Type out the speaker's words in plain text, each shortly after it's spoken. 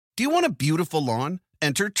Do you want a beautiful lawn?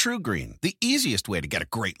 Enter TruGreen, the easiest way to get a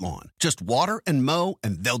great lawn. Just water and mow,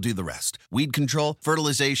 and they'll do the rest. Weed control,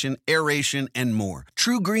 fertilization, aeration, and more.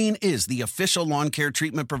 TruGreen is the official lawn care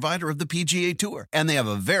treatment provider of the PGA Tour, and they have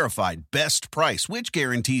a verified best price, which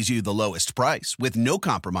guarantees you the lowest price with no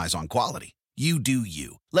compromise on quality. You do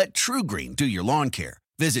you. Let TruGreen do your lawn care.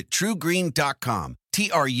 Visit TruGreen.com,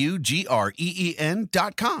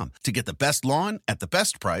 TruGreen.com, to get the best lawn at the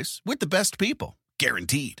best price with the best people.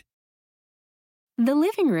 Guaranteed. The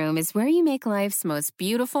living room is where you make life's most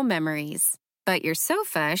beautiful memories. But your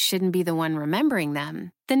sofa shouldn't be the one remembering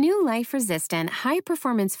them. The new life-resistant,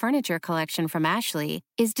 high-performance furniture collection from Ashley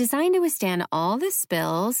is designed to withstand all the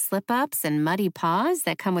spills, slip-ups, and muddy paws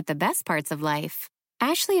that come with the best parts of life.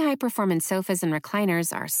 Ashley high-performance sofas and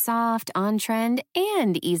recliners are soft, on-trend,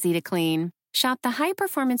 and easy to clean. Shop the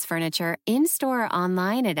high-performance furniture in-store or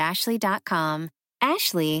online at ashley.com.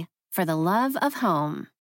 Ashley, for the love of home.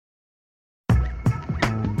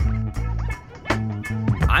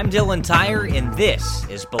 I'm Dylan Tyre, and this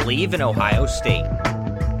is Believe in Ohio State.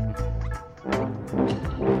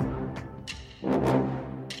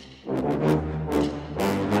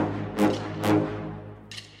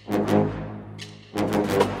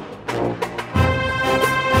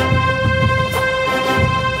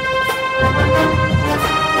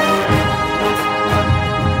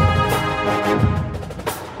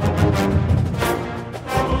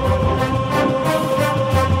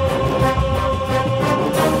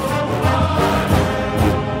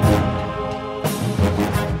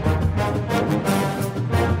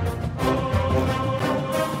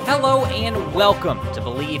 Welcome to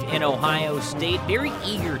Believe in Ohio State. Very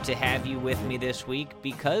eager to have you with me this week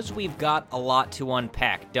because we've got a lot to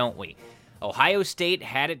unpack, don't we? Ohio State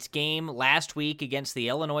had its game last week against the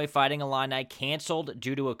Illinois Fighting Illini canceled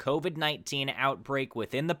due to a COVID-19 outbreak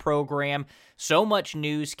within the program. So much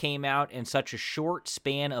news came out in such a short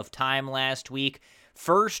span of time last week.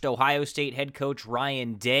 First, Ohio State head coach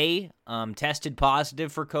Ryan Day tested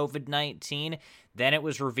positive for COVID-19. Then it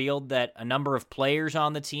was revealed that a number of players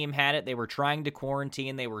on the team had it. They were trying to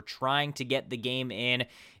quarantine. They were trying to get the game in.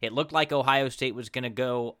 It looked like Ohio State was going to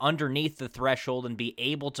go underneath the threshold and be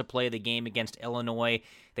able to play the game against Illinois.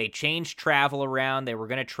 They changed travel around. They were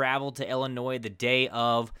going to travel to Illinois the day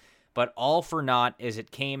of, but all for naught as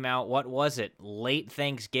it came out, what was it, late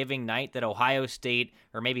Thanksgiving night that Ohio State,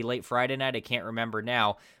 or maybe late Friday night, I can't remember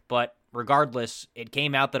now, but regardless, it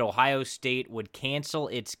came out that Ohio State would cancel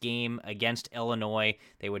its game against Illinois.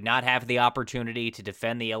 They would not have the opportunity to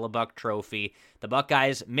defend the Illabuck Trophy. The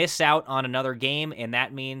Buckeyes miss out on another game, and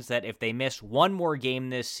that means that if they miss one more game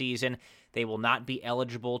this season, they will not be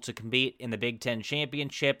eligible to compete in the Big Ten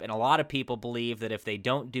Championship, and a lot of people believe that if they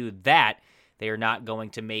don't do that, they are not going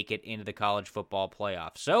to make it into the college football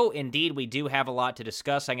playoff. So, indeed, we do have a lot to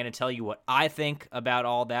discuss. I'm going to tell you what I think about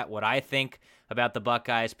all that, what I think about the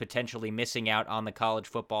Buckeyes potentially missing out on the college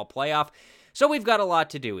football playoff. So we've got a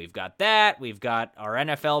lot to do. We've got that. We've got our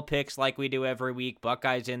NFL picks like we do every week,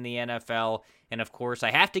 Buckeyes in the NFL. And, of course,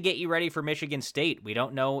 I have to get you ready for Michigan State. We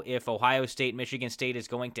don't know if Ohio State, Michigan State is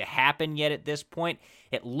going to happen yet at this point.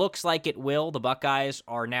 It looks like it will. The Buckeyes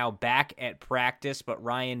are now back at practice, but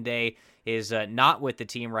Ryan Day is not with the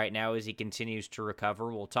team right now as he continues to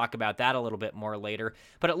recover. We'll talk about that a little bit more later.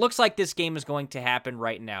 But it looks like this game is going to happen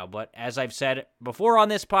right now. But as I've said before on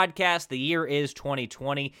this podcast, the year is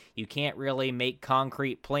 2020. You can't really make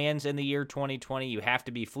concrete plans in the year 2020. You have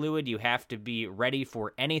to be fluid. You have to be ready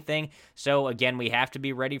for anything. So, again, we have to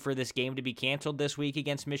be ready for this game to be canceled this week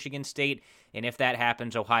against Michigan State. And if that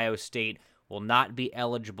happens, Ohio State will not be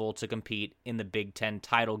eligible to compete in the Big Ten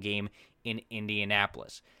title game in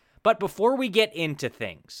Indianapolis. But before we get into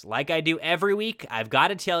things, like I do every week, I've got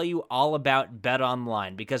to tell you all about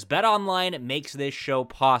BetOnline, because BetOnline makes this show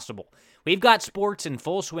possible. We've got sports in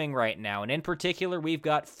full swing right now, and in particular, we've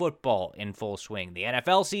got football in full swing. The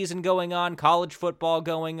NFL season going on, college football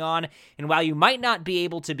going on, and while you might not be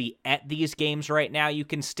able to be at these games right now, you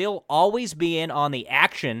can still always be in on the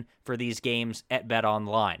action for these games at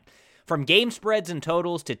BetOnline. From game spreads and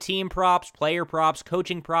totals to team props, player props,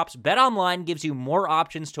 coaching props, BetOnline gives you more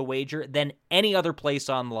options to wager than any other place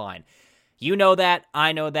online. You know that,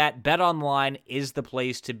 I know that, BetOnline is the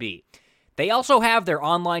place to be. They also have their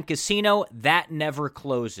online casino that never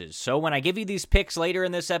closes. So when I give you these picks later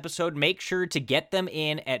in this episode, make sure to get them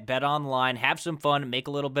in at BetOnline, have some fun, make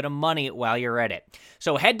a little bit of money while you're at it.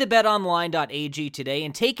 So head to betonline.ag today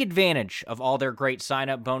and take advantage of all their great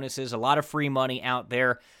sign-up bonuses, a lot of free money out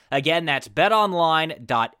there. Again, that's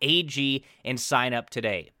betonline.ag and sign up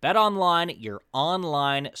today. BetOnline, your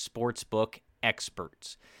online sportsbook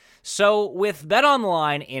experts. So, with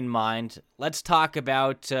BetOnline in mind, let's talk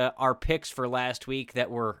about our picks for last week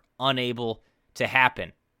that were unable to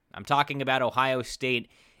happen. I'm talking about Ohio State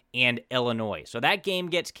and Illinois. So that game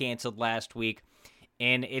gets canceled last week,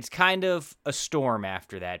 and it's kind of a storm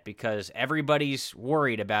after that because everybody's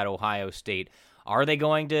worried about Ohio State. Are they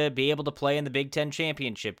going to be able to play in the Big Ten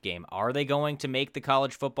championship game? Are they going to make the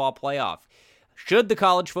college football playoff? Should the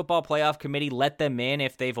College Football Playoff Committee let them in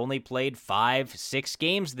if they've only played 5-6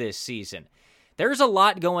 games this season? There's a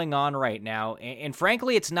lot going on right now, and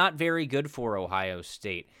frankly, it's not very good for Ohio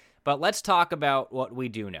State. But let's talk about what we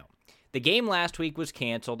do know. The game last week was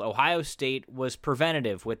canceled. Ohio State was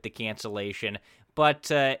preventative with the cancellation, but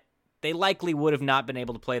they likely would have not been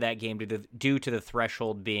able to play that game due to the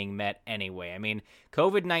threshold being met anyway. I mean,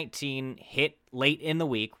 COVID-19 hit late in the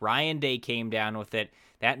week. Ryan Day came down with it.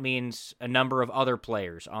 That means a number of other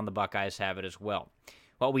players on the Buckeyes have it as well.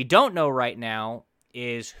 What we don't know right now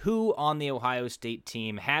is who on the Ohio State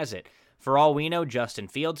team has it. For all we know, Justin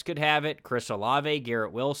Fields could have it, Chris Olave,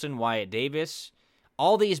 Garrett Wilson, Wyatt Davis.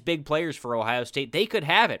 All these big players for Ohio State, they could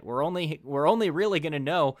have it. We're only really going to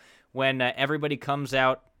know when everybody comes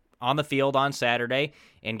out on the field on Saturday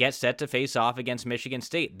and gets set to face off against Michigan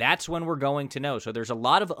State. That's when we're going to know. So there's a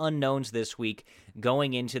lot of unknowns this week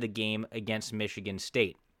going into the game against Michigan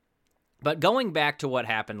State. But going back to what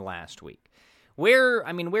happened last week, where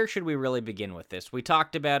should we really begin with this? We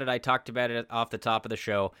talked about it. I talked about it off the top of the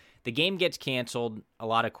show. The game gets canceled. A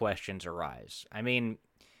lot of questions arise. I mean,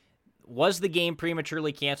 was the game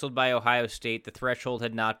prematurely canceled by Ohio State? The threshold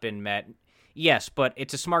had not been met. Yes, but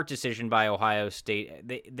it's a smart decision by Ohio State.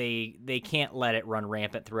 They can't let it run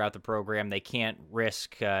rampant throughout the program. They can't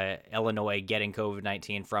risk Illinois getting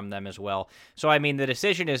COVID-19 from them as well. So, I mean, the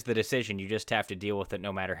decision is the decision. You just have to deal with it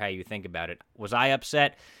no matter how you think about it. Was I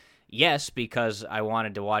upset? Yes, because I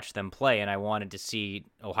wanted to watch them play, and I wanted to see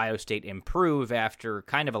Ohio State improve after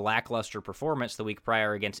kind of a lackluster performance the week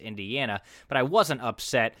prior against Indiana, but I wasn't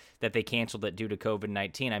upset that they canceled it due to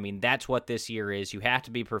COVID-19. I mean, that's what this year is. You have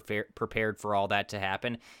to be prepared for all that to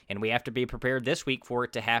happen, and we have to be prepared this week for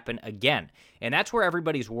it to happen again. And that's where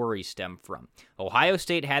everybody's worries stem from. Ohio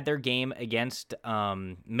State had their game against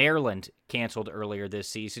Maryland canceled earlier this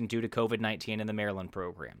season due to COVID-19 in the Maryland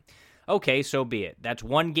program. Okay, so be it. That's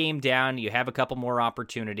one game down. You have a couple more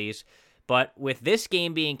opportunities. But with this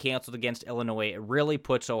game being canceled against Illinois, it really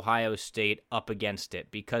puts Ohio State up against it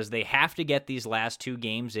because they have to get these last two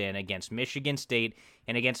games in against Michigan State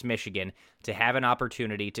and against Michigan to have an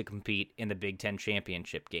opportunity to compete in the Big Ten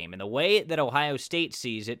championship game. And the way that Ohio State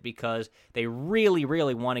sees it, because they really,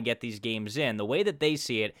 really want to get these games in, the way that they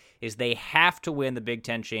see it is they have to win the Big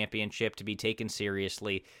Ten championship to be taken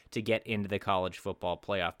seriously to get into the college football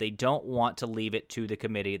playoff. They don't want to leave it to the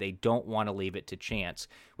committee. They don't want to leave it to chance,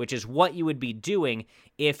 which is what you would be doing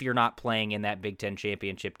if you're not playing in that Big Ten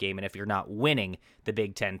championship game and if you're not winning the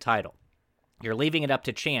Big Ten title. You're leaving it up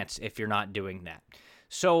to chance if you're not doing that.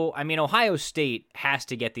 So, I mean, Ohio State has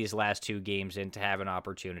to get these last two games in to have an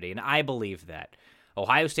opportunity, and I believe that.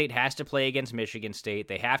 Ohio State has to play against Michigan State.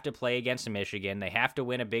 They have to play against Michigan. They have to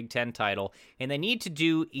win a Big Ten title, and they need to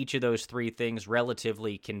do each of those three things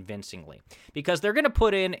relatively convincingly because they're going to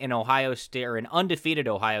put in an Ohio State or an undefeated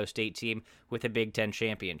Ohio State team with a Big Ten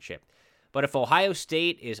championship. But if Ohio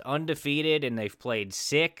State is undefeated and they've played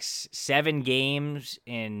 6-7 games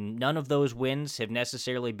and none of those wins have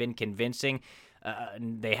necessarily been convincing,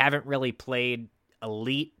 they haven't really played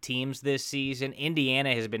elite teams this season.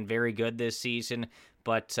 Indiana has been very good this season,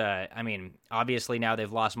 but I mean, obviously now they've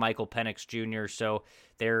lost Michael Penix Jr., so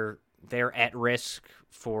they're at risk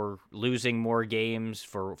for losing more games,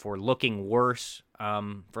 for looking worse,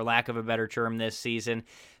 for lack of a better term, this season.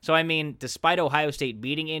 So, I mean, despite Ohio State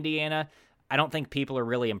beating Indiana, I don't think people are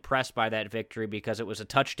really impressed by that victory because it was a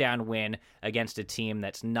touchdown win against a team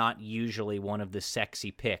that's not usually one of the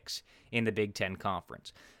sexy picks in the Big Ten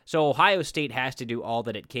Conference. So Ohio State has to do all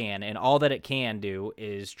that it can, and all that it can do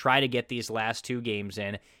is try to get these last two games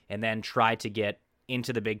in and then try to get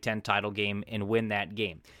into the Big Ten title game and win that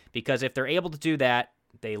game. Because if they're able to do that,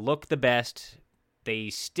 they look the best, they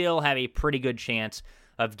still have a pretty good chance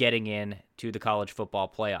of getting in to the college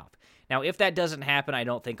football playoff. Now, if that doesn't happen, I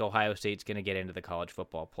don't think Ohio State's going to get into the college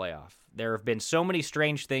football playoff. There have been so many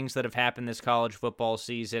strange things that have happened this college football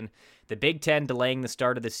season. The Big Ten delaying the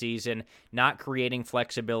start of the season, not creating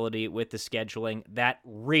flexibility with the scheduling, that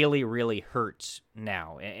really, really hurts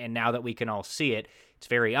now. And now that we can all see it, it's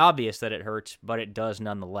very obvious that it hurts, but it does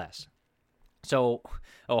nonetheless. So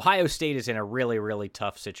Ohio State is in a really, really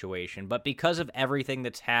tough situation. But because of everything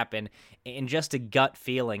that's happened and just a gut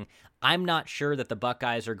feeling, I'm not sure that the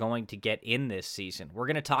Buckeyes are going to get in this season. We're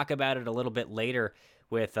going to talk about it a little bit later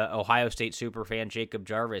with Ohio State superfan Jacob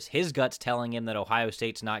Jarvis. His gut's telling him that Ohio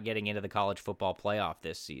State's not getting into the college football playoff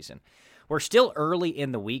this season. We're still early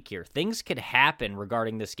in the week here. Things could happen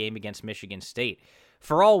regarding this game against Michigan State.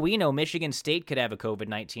 For all we know, Michigan State could have a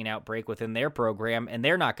COVID-19 outbreak within their program, and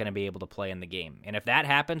they're not going to be able to play in the game. And if that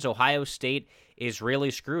happens, Ohio State is really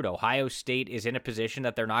screwed. Ohio State is in a position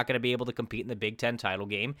that they're not going to be able to compete in the Big Ten title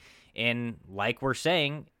game. And like we're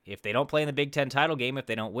saying, if they don't play in the Big Ten title game, if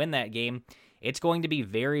they don't win that game, it's going to be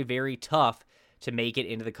very, very tough to make it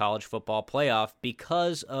into the college football playoff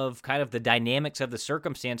because of kind of the dynamics of the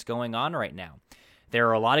circumstance going on right now. There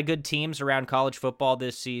are a lot of good teams around college football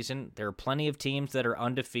this season. There are plenty of teams that are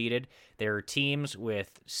undefeated. There are teams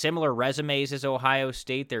with similar resumes as Ohio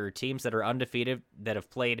State. There are teams that are undefeated that have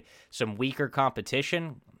played some weaker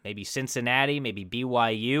competition, maybe Cincinnati, maybe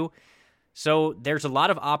BYU. So there's a lot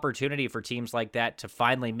of opportunity for teams like that to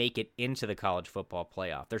finally make it into the college football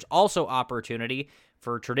playoff. There's also opportunity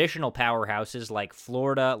for traditional powerhouses like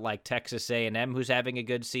Florida, like Texas A&M, who's having a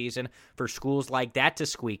good season, for schools like that to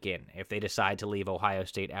squeak in if they decide to leave Ohio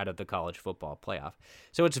State out of the college football playoff.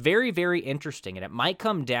 So it's very, very interesting, and it might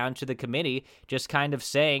come down to the committee just kind of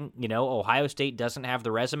saying, Ohio State doesn't have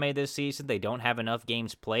the resume this season, they don't have enough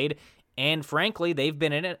games played, and frankly, they've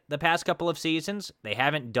been in it the past couple of seasons. They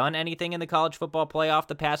haven't done anything in the college football playoff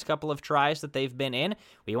the past couple of tries that they've been in.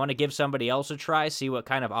 We want to give somebody else a try, see what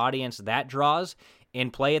kind of audience that draws,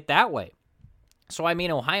 and play it that way. So,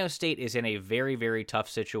 Ohio State is in a very, very tough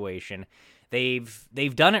situation. They've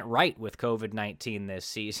done it right with COVID-19 this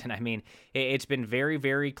season. It's been very,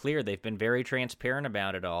 very clear. They've been very transparent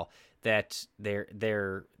about it all, that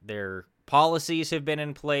their policies have been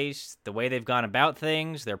in place, the way they've gone about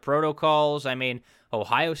things, their protocols.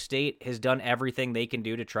 Ohio State has done everything they can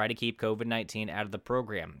do to try to keep COVID-19 out of the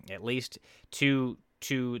program, at least to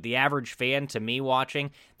the average fan, to me watching,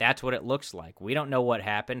 that's what it looks like. We don't know what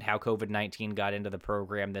happened, how COVID-19 got into the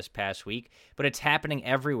program this past week, but it's happening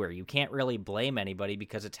everywhere. You can't really blame anybody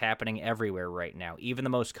because it's happening everywhere right now. Even the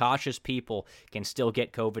most cautious people can still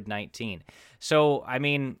get COVID-19. So,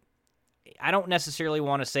 I don't necessarily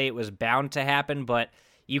want to say it was bound to happen, but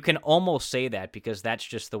you can almost say that because that's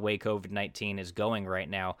just the way COVID-19 is going right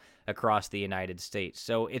now across the United States.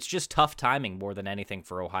 So it's just tough timing more than anything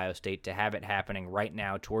for Ohio State to have it happening right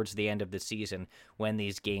now towards the end of the season when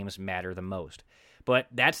these games matter the most. But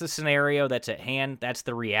that's the scenario that's at hand. That's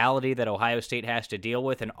the reality that Ohio State has to deal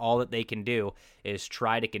with, and all that they can do is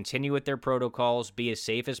try to continue with their protocols, be as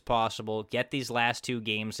safe as possible, get these last two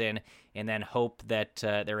games in, and then hope that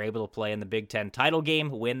they're able to play in the Big Ten title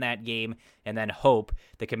game, win that game, and then hope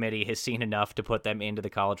the committee has seen enough to put them into the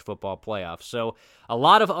college football playoff. So a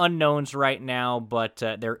lot of unknowns right now, but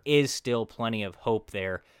there is still plenty of hope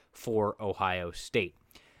there for Ohio State.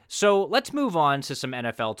 So let's move on to some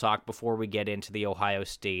NFL talk before we get into the Ohio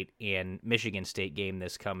State and Michigan State game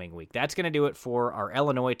this coming week. That's going to do it for our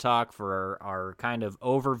Illinois talk, for our kind of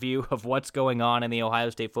overview of what's going on in the Ohio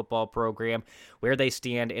State football program, where they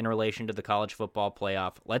stand in relation to the college football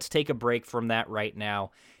playoff. Let's take a break from that right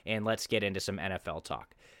now, and let's get into some NFL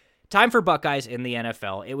talk. Time for Buckeyes in the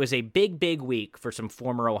NFL. It was a big, big week for some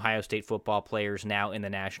former Ohio State football players now in the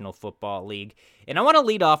National Football League. And I want to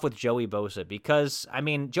lead off with Joey Bosa because,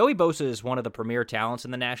 Joey Bosa is one of the premier talents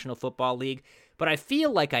in the National Football League, but I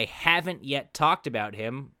feel like I haven't yet talked about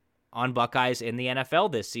him on Buckeyes in the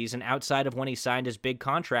NFL this season outside of when he signed his big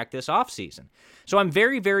contract this offseason. So I'm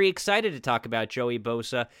very, very excited to talk about Joey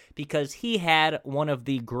Bosa because he had one of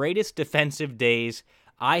the greatest defensive days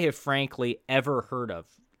I have frankly ever heard of.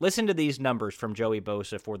 Listen to these numbers from Joey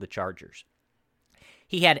Bosa for the Chargers.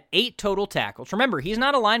 He had 8 total tackles. Remember, he's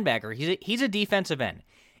not a linebacker. He's a defensive end.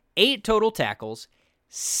 8 total tackles,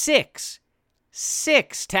 6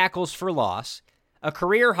 tackles for loss, a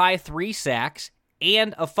career-high 3 sacks,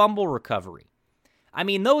 and a fumble recovery.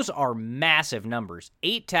 Those are massive numbers.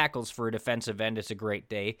 8 tackles for a defensive end is a great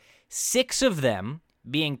day. 6 of them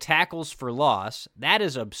being tackles for loss. That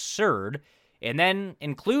is absurd. And then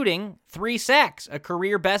including 3 sacks, a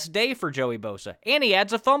career best day for Joey Bosa. And he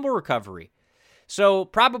adds a fumble recovery. So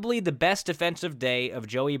probably the best defensive day of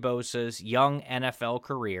Joey Bosa's young NFL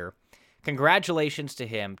career. Congratulations to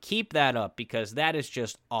him. Keep that up because that is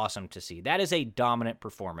just awesome to see. That is a dominant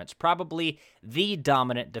performance. Probably the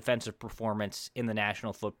dominant defensive performance in the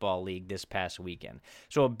National Football League this past weekend.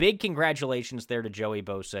 So a big congratulations there to Joey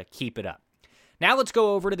Bosa. Keep it up. Now let's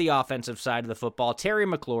go over to the offensive side of the football. Terry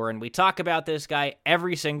McLaurin, we talk about this guy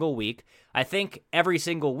every single week. I think every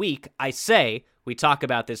single week I say we talk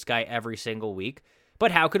about this guy every single week. But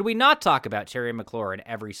how could we not talk about Terry McLaurin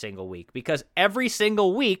every single week? Because every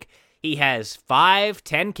single week He has 5,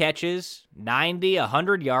 10 catches, 90,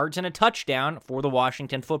 100 yards, and a touchdown for the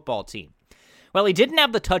Washington football team. Well, he didn't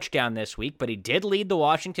have the touchdown this week, but he did lead the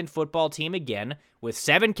Washington football team again with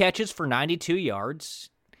 7 catches for 92 yards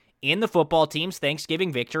in the football team's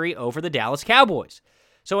Thanksgiving victory over the Dallas Cowboys.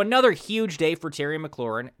 So another huge day for Terry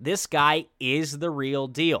McLaurin. This guy is the real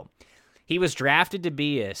deal. He was drafted to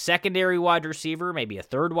be a secondary wide receiver, maybe a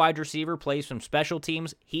third wide receiver, plays some special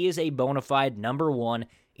teams. He is a bona fide number 1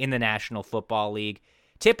 in the National Football League.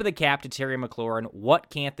 Tip of the cap to Terry McLaurin.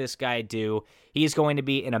 What can't this guy do? He's going to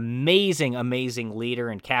be an amazing, amazing leader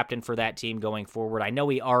and captain for that team going forward. I know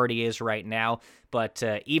he already is right now, but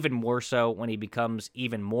even more so when he becomes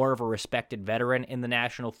even more of a respected veteran in the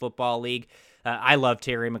National Football League. I love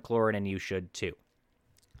Terry McLaurin, and you should too.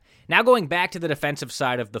 Now going back to the defensive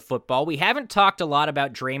side of the football, we haven't talked a lot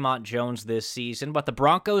about Dre'Mont Jones this season, but the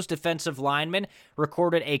Broncos defensive lineman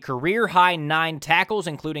recorded a career-high 9 tackles,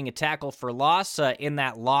 including a tackle for loss in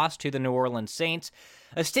that loss to the New Orleans Saints.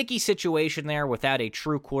 A sticky situation there without a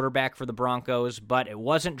true quarterback for the Broncos, but it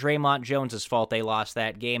wasn't Dre'Mont Jones' fault they lost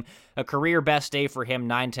that game. A career best day for him,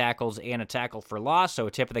 9 tackles and a tackle for loss, so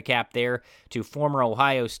a tip of the cap there to former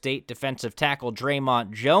Ohio State defensive tackle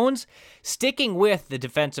Dre'Mont Jones. Sticking with the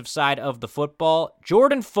defensive side of the football,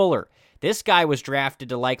 Jordan Fuller. This guy was drafted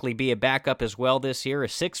to likely be a backup as well this year, a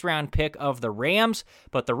 6th-round pick of the Rams,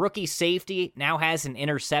 but the rookie safety now has an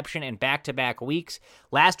interception in back-to-back weeks.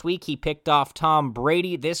 Last week, he picked off Tom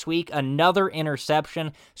Brady. This week, another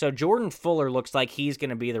interception. So Jordan Fuller looks like he's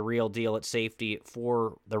going to be the real deal at safety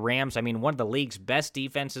for the Rams. I mean, one of the league's best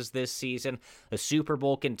defenses this season, a Super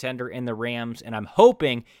Bowl contender in the Rams, and I'm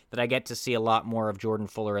hoping that I get to see a lot more of Jordan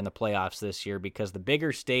Fuller in the playoffs this year because the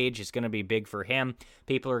bigger stage is going to be big for him.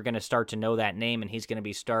 People are going to start to know that name, and he's going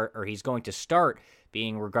to start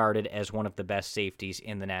being regarded as one of the best safeties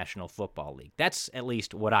in the National Football League. That's at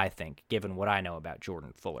least what I think, given what I know about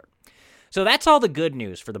Jordan Fuller. So that's all the good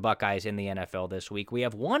news for the Buckeyes in the NFL this week. We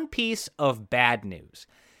have one piece of bad news,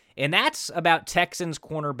 and that's about Texans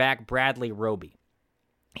cornerback Bradley Roby.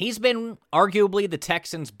 He's been arguably the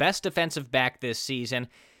Texans' best defensive back this season,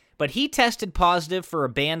 but he tested positive for a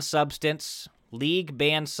banned substance,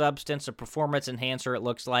 league-banned substance, a performance enhancer it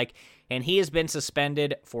looks like, and he has been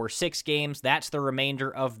suspended for 6 games. That's the remainder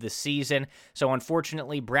of the season. So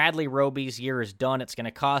unfortunately, Bradley Roby's year is done. It's going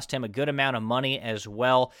to cost him a good amount of money as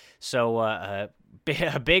well. So a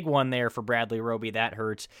big one there for Bradley Roby. That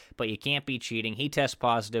hurts, but you can't be cheating. He tests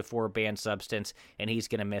positive for a banned substance, and he's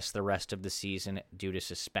going to miss the rest of the season due to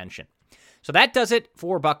suspension. So that does it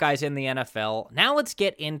for Buckeyes in the NFL. Now let's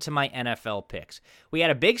get into my NFL picks. We had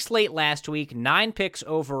a big slate last week, 9 picks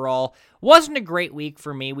overall. Wasn't a great week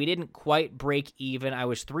for me. We didn't quite break even. I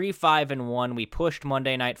was 3-5-1. We pushed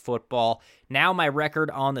Monday Night Football. Now my record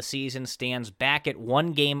on the season stands back at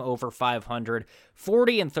 1 game over 500,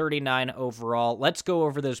 40-39 overall. Let's go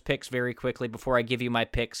over those picks very quickly before I give you my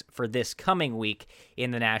picks for this coming week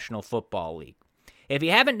in the National Football League. If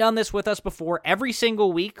you haven't done this with us before, every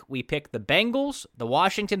single week we pick the Bengals, the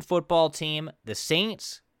Washington football team, the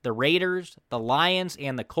Saints, the Raiders, the Lions,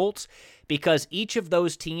 and the Colts, because each of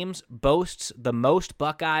those teams boasts the most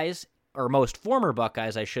Buckeyes, or most former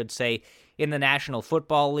Buckeyes, I should say, in the National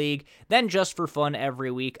Football League. Then just for fun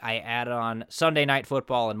every week, I add on Sunday Night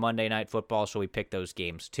Football and Monday Night Football, so we pick those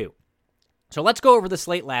games too. So let's go over the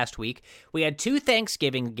slate last week. We had 2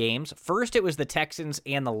 Thanksgiving games. First, it was the Texans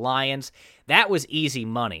and the Lions. That was easy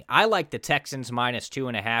money. I liked the Texans minus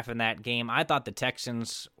 2.5 in that game. I thought the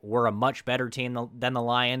Texans were a much better team than the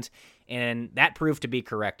Lions, and that proved to be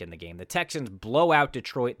correct in the game. The Texans blow out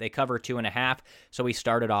Detroit. They cover 2.5, so we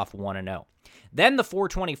started off 1-0. Then the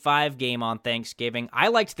 425 game on Thanksgiving, I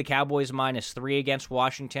liked the Cowboys minus 3 against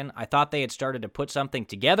Washington. I thought they had started to put something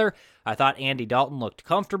together. I thought Andy Dalton looked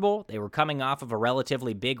comfortable. They were coming off of a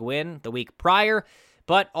relatively big win the week prior,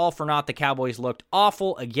 but all for naught, the Cowboys looked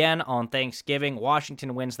awful again on Thanksgiving.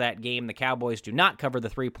 Washington wins that game. The Cowboys do not cover the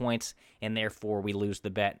 3 points, and therefore we lose the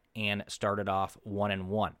bet and started off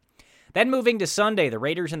 1-1. Then moving to Sunday, the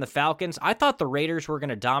Raiders and the Falcons. I thought the Raiders were going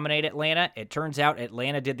to dominate Atlanta. It turns out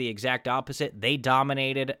Atlanta did the exact opposite. They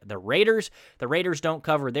dominated the Raiders. The Raiders don't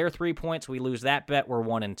cover their 3 points. We lose that bet. We're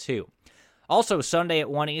 1-2. Also, Sunday at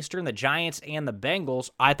 1 Eastern, the Giants and the Bengals.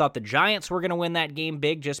 I thought the Giants were going to win that game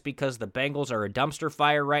big just because the Bengals are a dumpster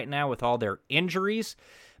fire right now with all their injuries.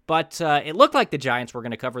 But it looked like the Giants were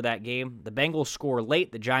going to cover that game. The Bengals score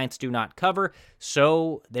late. The Giants do not cover.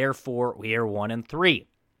 So, therefore, we are 1-3.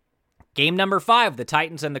 Game number 5, the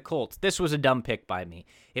Titans and the Colts. This was a dumb pick by me.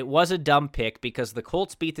 It was a dumb pick because the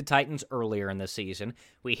Colts beat the Titans earlier in the season.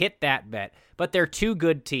 We hit that bet, but they're 2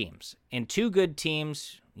 good teams, and 2 good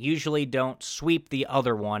teams usually don't sweep the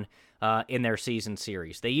other one in their season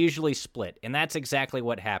series. They usually split, and that's exactly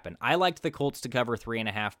what happened. I liked the Colts to cover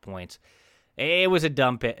 3.5 points. It was a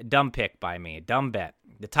dumb pick by me, a dumb bet.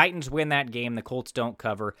 The Titans win that game, the Colts don't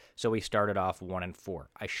cover, so we started off 1-4.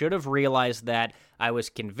 I should have realized that. I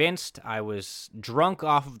was convinced. I was drunk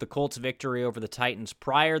off of the Colts' victory over the Titans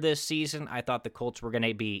prior this season. I thought the Colts were going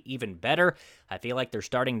to be even better. I feel like they're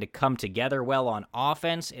starting to come together well on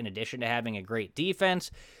offense, in addition to having a great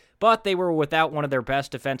defense. But they were without one of their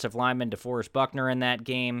best defensive linemen, DeForest Buckner, in that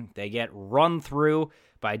game. They get run through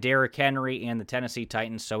by Derrick Henry and the Tennessee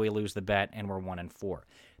Titans, so we lose the bet, and we're 1-4.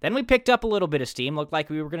 Then we picked up a little bit of steam. Looked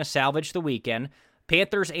like we were going to salvage the weekend.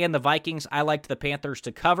 Panthers and the Vikings, I liked the Panthers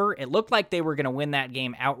to cover. It looked like they were going to win that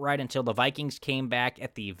game outright until the Vikings came back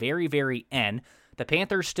at the very, very end. The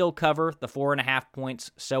Panthers still cover the 4.5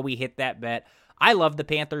 points, so we hit that bet. I love the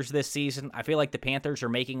Panthers this season. I feel like the Panthers are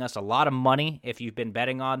making us a lot of money if you've been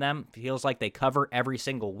betting on them. It feels like they cover every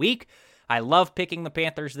single week. I love picking the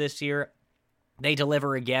Panthers this year. They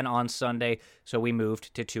deliver again on Sunday, so we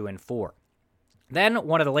moved to 2-4. Then,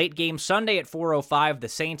 one of the late games Sunday at 4:05, the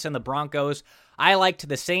Saints and the Broncos. I liked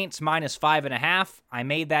the Saints minus 5.5. I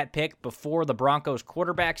made that pick before the Broncos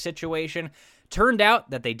quarterback situation. Turned out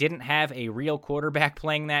that they didn't have a real quarterback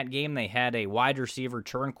playing that game. They had a wide receiver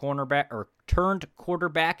turned quarterback,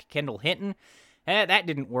 Kendall Hinton. That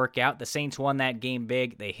didn't work out. The Saints won that game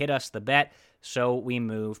big. They hit us the bet, so we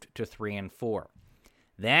moved to 3-4.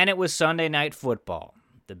 Then it was Sunday Night Football.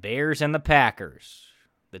 The Bears and the Packers.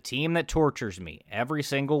 The team that tortures me every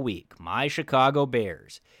single week, my Chicago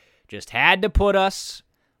Bears, just had to put us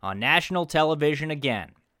on national television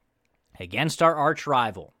again against our arch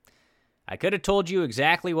rival. I could have told you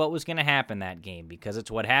exactly what was going to happen that game because it's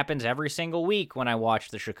what happens every single week when I watch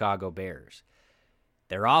the Chicago Bears.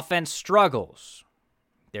 Their offense struggles.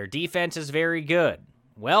 Their defense is very good.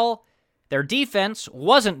 Well, their defense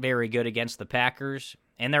wasn't very good against the Packers,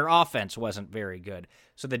 and their offense wasn't very good.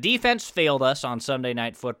 So the defense failed us on Sunday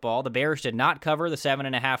Night Football. The Bears did not cover the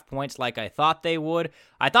 7.5 points like I thought they would.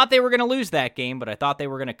 I thought they were going to lose that game, but I thought they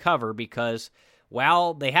were going to cover because,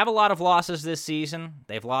 while they have a lot of losses this season,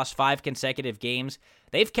 they've lost 5 consecutive games,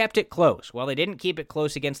 they've kept it close. Well, they didn't keep it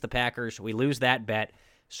close against the Packers. We lose that bet,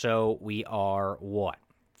 so we are,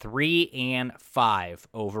 3-5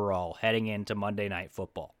 overall heading into Monday Night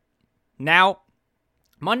Football. Now,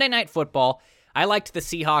 Monday Night Football, I liked the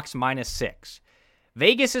Seahawks minus 6.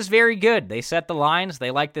 Vegas is very good. They set the lines.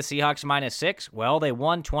 They like the Seahawks minus 6. Well, they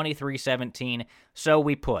won 23-17, so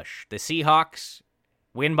we push. The Seahawks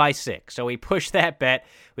win by 6, so we push that bet.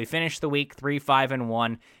 We finish the week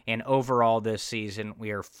 3-5-1, and overall this season,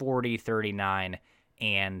 we are 40-39-1.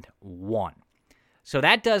 So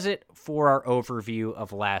that does it for our overview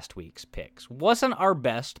of last week's picks. Wasn't our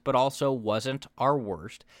best, but also wasn't our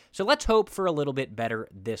worst. So let's hope for a little bit better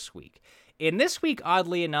this week. In this week,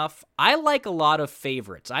 oddly enough, I like a lot of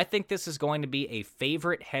favorites. I think this is going to be a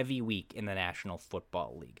favorite-heavy week in the National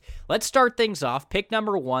Football League. Let's start things off. Pick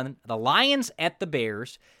number 1, the Lions at the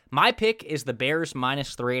Bears. My pick is the Bears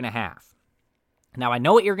minus 3.5. Now, I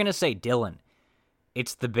know what you're going to say, Dylan.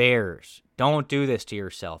 It's the Bears. Don't do this to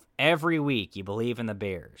yourself. Every week you believe in the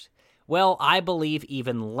Bears. Well, I believe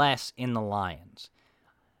even less in the Lions.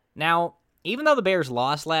 Now, even though the Bears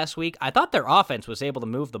lost last week, I thought their offense was able to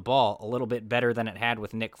move the ball a little bit better than it had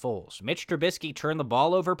with Nick Foles. Mitch Trubisky turned the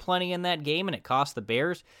ball over plenty in that game, and it cost the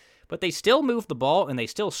Bears, but they still moved the ball, and they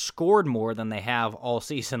still scored more than they have all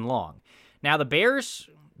season long. Now, the Bears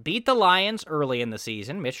beat the Lions early in the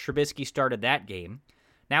season. Mitch Trubisky started that game.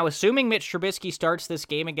 Now, assuming Mitch Trubisky starts this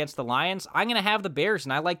game against the Lions, I'm going to have the Bears,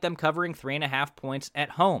 and I like them covering 3.5 points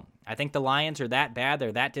at home. I think the Lions are that bad.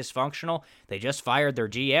 They're that dysfunctional. They just fired their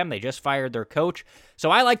GM. They just fired their coach.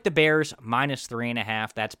 So I like the Bears minus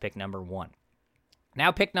 3.5. That's pick number 1.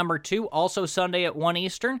 Now pick number 2, also Sunday at 1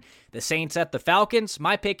 Eastern, the Saints at the Falcons.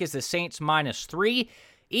 My pick is the Saints minus 3.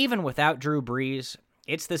 Even without Drew Brees,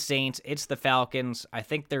 it's the Saints, it's the Falcons. I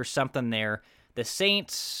think there's something there. The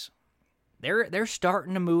Saints, they're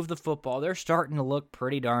starting to move the football. They're starting to look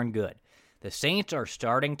pretty darn good. The Saints are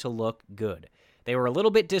starting to look good. They were a little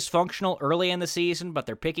bit dysfunctional early in the season, but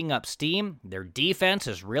they're picking up steam. Their defense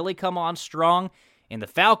has really come on strong. And the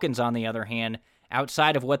Falcons, on the other hand,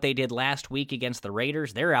 outside of what they did last week against the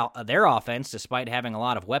Raiders, their offense, despite having a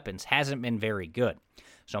lot of weapons, hasn't been very good.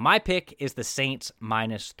 So my pick is the Saints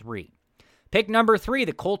minus 3. Pick number 3,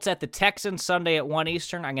 the Colts at the Texans, Sunday at 1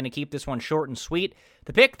 Eastern. I'm going to keep this one short and sweet.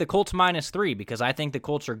 The Colts minus 3, because I think the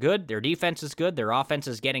Colts are good. Their defense is good. Their offense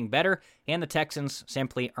is getting better. And the Texans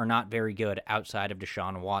simply are not very good outside of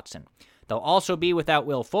Deshaun Watson. They'll also be without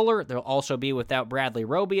Will Fuller. They'll also be without Bradley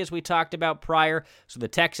Roby, as we talked about prior. So the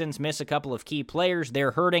Texans miss a couple of key players.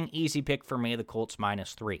 They're hurting. Easy pick for me, the Colts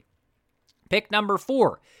 -3. Pick number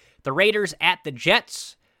 4, the Raiders at the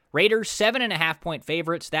Jets. Raiders 7.5-point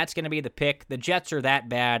favorites. That's going to be the pick. The Jets are that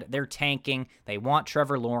bad. They're tanking. They want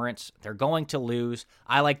Trevor Lawrence. They're going to lose.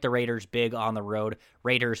 I like the Raiders big on the road.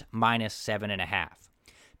 Raiders -7.5.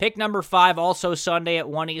 Pick number 5, also Sunday at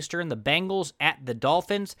 1 Eastern, the Bengals at the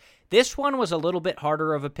Dolphins. This one was a little bit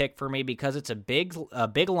harder of a pick for me because it's a big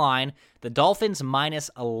line. The Dolphins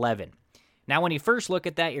 -11. Now, when you first look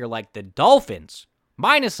at that, you're like, the Dolphins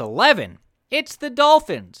 -11? It's the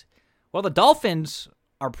Dolphins. Well, the Dolphins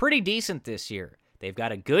are pretty decent this year. They've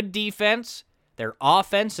got a good defense. Their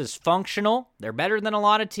offense is functional. They're better than a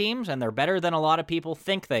lot of teams, and they're better than a lot of people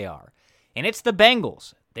think they are. And it's the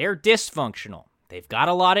Bengals. They're dysfunctional. They've got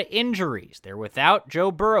a lot of injuries. They're without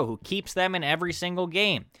Joe Burrow, who keeps them in every single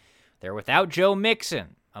game. They're without Joe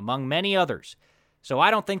Mixon, among many others. So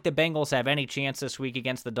I don't think the Bengals have any chance this week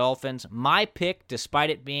against the Dolphins. My pick, despite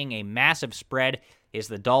it being a massive spread, is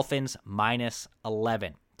the Dolphins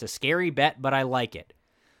 -11. It's a scary bet, but I like it.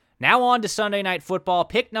 Now on to Sunday Night Football.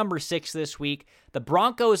 Pick number 6 this week, the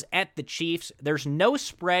Broncos at the Chiefs. There's no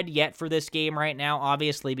spread yet for this game right now,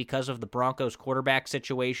 obviously because of the Broncos quarterback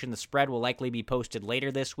situation. The spread will likely be posted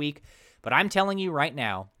later this week. But I'm telling you right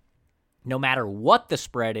now, no matter what the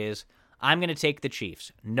spread is, I'm going to take the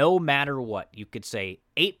Chiefs. No matter what. You could say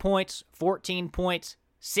 8 points, 14 points,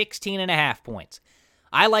 16.5 points.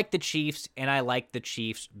 I like the Chiefs, and I like the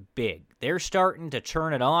Chiefs big. They're starting to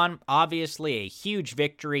turn it on. Obviously, a huge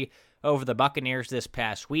victory over the Buccaneers this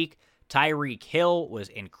past week. Tyreek Hill was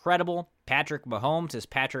incredible. Patrick Mahomes is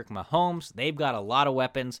Patrick Mahomes. They've got a lot of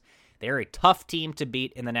weapons. They're a tough team to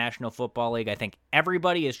beat in the National Football League. I think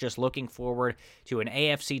everybody is just looking forward to an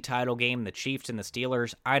AFC title game, the Chiefs and the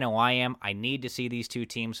Steelers. I know I am. I need to see these two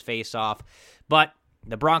teams face off. But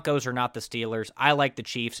the Broncos are not the Steelers. I like the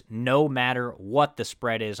Chiefs no matter what the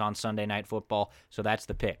spread is on Sunday Night Football. So that's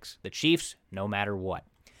the picks. The Chiefs no matter what.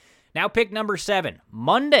 Now pick number 7.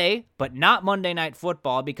 Monday, but not Monday Night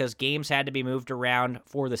Football because games had to be moved around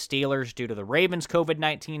for the Steelers due to the Ravens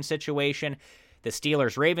COVID-19 situation. The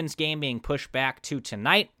Steelers-Ravens game being pushed back to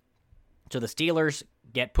tonight. So the Steelers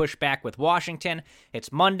get pushed back with Washington.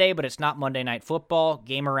 It's Monday, but it's not Monday Night Football.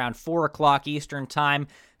 Game around 4 o'clock Eastern time.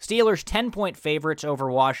 Steelers 10-point favorites over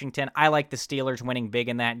Washington. I like the Steelers winning big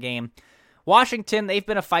in that game. Washington, they've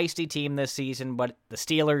been a feisty team this season, but the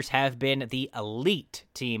Steelers have been the elite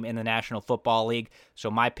team in the National Football League, so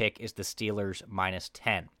my pick is the Steelers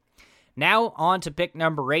 -10. Now on to pick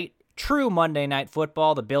number 8. True Monday Night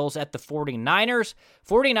Football, the Bills at the 49ers.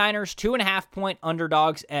 49ers, 2.5-point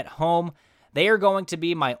underdogs at home. They are going to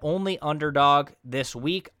be my only underdog this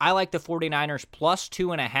week. I like the 49ers plus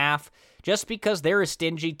 2.5 just because they're a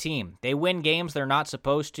stingy team. They win games they're not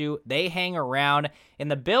supposed to. They hang around,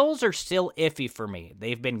 and the Bills are still iffy for me.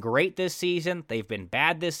 They've been great this season. They've been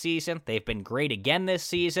bad this season. They've been great again this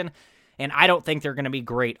season. And I don't think they're going to be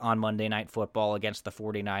great on Monday Night Football against the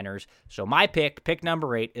 49ers. So my pick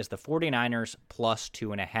number 8, is the 49ers plus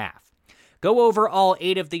 2.5. Go over all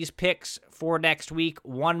 8 of these picks for next week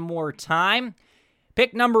one more time.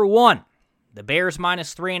 Pick number 1, the Bears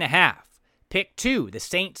 -3.5. Pick 2, the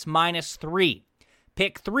Saints -3.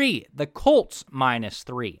 Pick 3, the Colts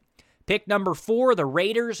 -3. Pick number 4, the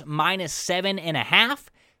Raiders -7.5.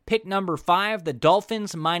 Pick number 5, the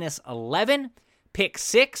Dolphins -11. Pick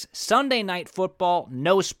 6, Sunday Night Football,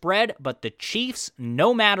 no spread, but the Chiefs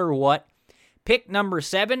no matter what. Pick number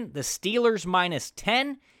 7, the Steelers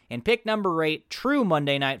 -10. And pick number 8, true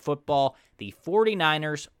Monday Night Football, the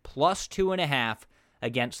 49ers plus 2.5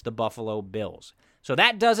 against the Buffalo Bills. So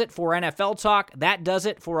that does it for NFL talk. That does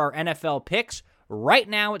it for our NFL picks. Right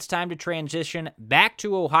now, it's time to transition back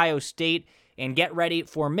to Ohio State and get ready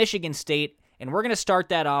for Michigan State. And we're going to start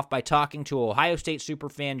that off by talking to Ohio State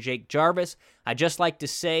superfan Jake Jarvis. I'd just like to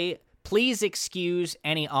say, please excuse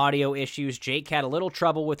any audio issues. Jake had a little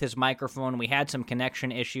trouble with his microphone. We had some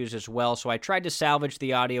connection issues as well, so I tried to salvage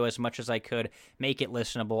the audio as much as I could, make it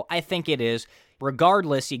listenable. I think it is.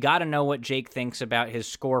 Regardless, you got to know what Jake thinks about his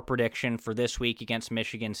score prediction for this week against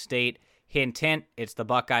Michigan State. Hint, hint, it's the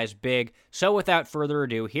Buckeyes big. So without further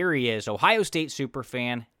ado, here he is, Ohio State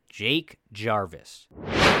superfan Jake Jarvis.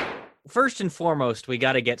 First and foremost, we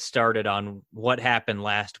got to get started on what happened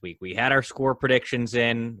last week. We had our score predictions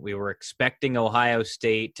in. We were expecting Ohio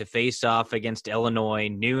State to face off against Illinois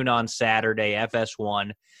noon on Saturday,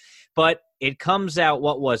 FS1. But it comes out,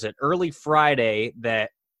 what was it, early Friday that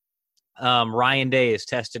Ryan Day is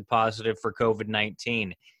tested positive for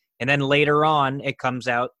COVID-19. And then later on, it comes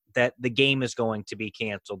out that the game is going to be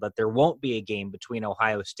canceled, that there won't be a game between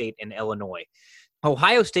Ohio State and Illinois.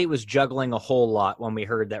 Ohio State was juggling a whole lot when we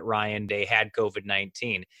heard that Ryan Day had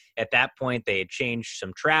COVID-19. At that point, they had changed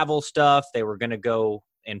some travel stuff. They were going to go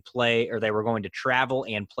and play, or they were going to travel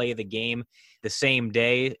and play the game the same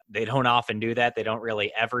day. They don't often do that. They don't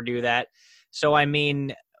really ever do that. So, I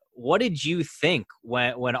mean, what did you think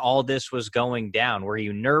when all this was going down? Were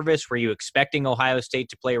you nervous? Were you expecting Ohio State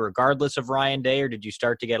to play regardless of Ryan Day, or did you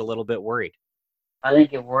start to get a little bit worried? I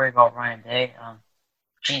didn't get worried about Ryan Day.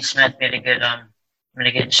 Gene Smith made a good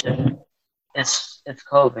decision. It's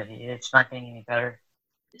COVID. It's not getting any better.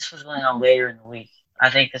 This was going on later in the week. I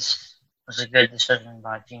think this was a good decision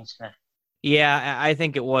by Gene Smith. Yeah, I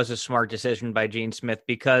think it was a smart decision by Gene Smith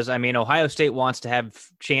because, I mean, Ohio State wants to have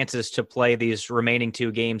chances to play these remaining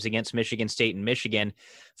 2 games against Michigan State and Michigan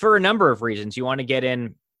for a number of reasons. You want to get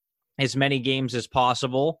in as many games as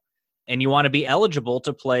possible, and you want to be eligible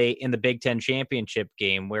to play in the Big Ten championship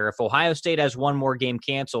game, where if Ohio State has one more game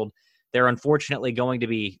canceled, they're unfortunately going to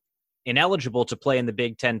be ineligible to play in the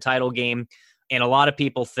Big Ten title game. And a lot of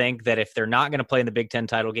people think that if they're not going to play in the Big Ten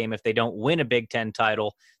title game, if they don't win a Big Ten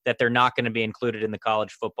title, that they're not going to be included in the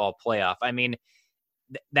college football playoff. I mean,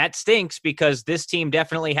 that stinks because this team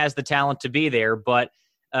definitely has the talent to be there. But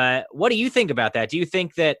what do you think about that? Do you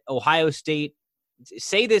think that Ohio State,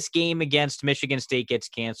 say this game against Michigan State gets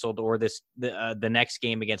canceled, or the next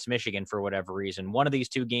game against Michigan for whatever reason, one of these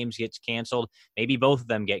 2 games gets canceled, maybe both of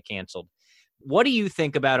them get canceled. What do you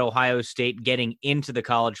think about Ohio State getting into the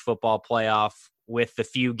college football playoff with the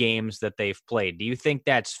few games that they've played? Do you think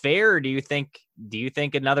that's fair, or do you think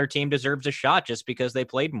another team deserves a shot just because they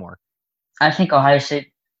played more? I think Ohio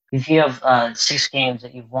State, if you have 6 games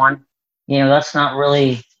that you've won, that's not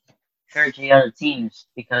really fair to the other teams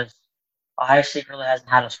because Ohio State really hasn't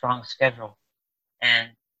had a strong schedule. And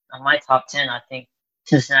on my top 10, I think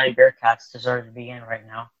Cincinnati Bearcats deserve to be in right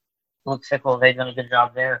now. Luke Fickell, they've done a good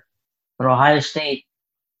job there. But Ohio State,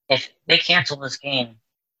 if they cancel this game,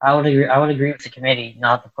 I would agree with the committee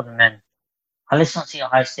not to put them in. I just don't see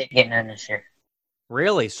Ohio State getting in this year.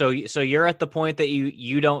 Really? So you're at the point that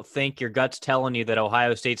you don't think, your gut's telling you that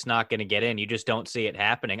Ohio State's not going to get in. You just don't see it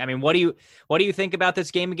happening. I mean, what do you think about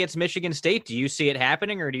this game against Michigan State? Do you see it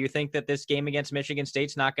happening, or do you think that this game against Michigan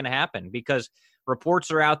State's not going to happen? Because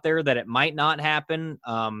reports are out there that it might not happen.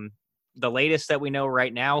 The latest that we know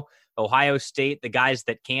right now, Ohio State, the guys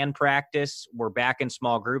that can practice, were back in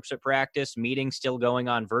small groups at practice, meetings still going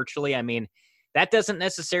on virtually. I mean, that doesn't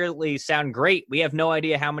necessarily sound great. We have no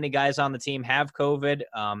idea how many guys on the team have COVID,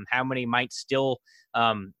 how many might still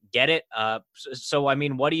get it. So, I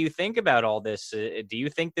mean, what do you think about all this? Do you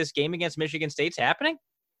think this game against Michigan State's happening?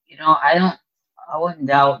 I wouldn't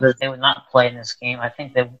doubt that they would not play in this game. I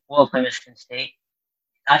think they will play Michigan State.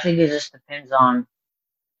 I think it just depends on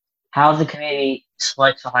how the committee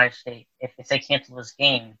selects Ohio State. If they cancel this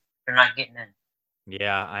game, they're not getting in.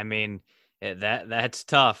 Yeah, I mean, that's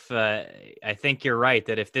tough. I think you're right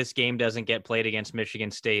that if this game doesn't get played against Michigan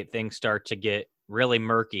State, things start to get really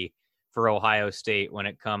murky for Ohio State when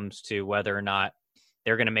it comes to whether or not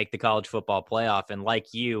they're going to make the college football playoff. And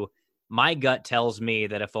like you, my gut tells me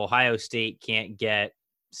that if Ohio State can't get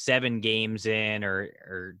 7 games in,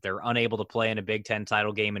 or they're unable to play in a Big Ten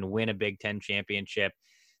title game and win a Big Ten championship,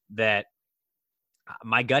 that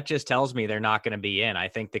my gut just tells me they're not going to be in. I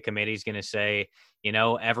think the committee's going to say,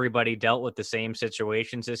 everybody dealt with the same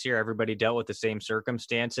situations this year. Everybody dealt with the same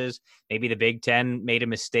circumstances. Maybe the Big Ten made a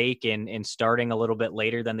mistake in starting a little bit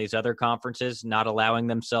later than these other conferences, not allowing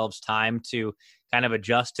themselves time to kind of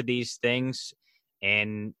adjust to these things.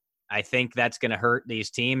 And I think that's going to hurt these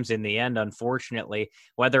teams in the end, unfortunately.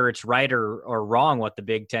 Whether it's right or wrong what the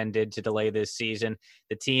Big Ten did to delay this season,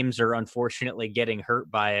 the teams are unfortunately getting hurt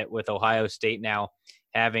by it, with Ohio State now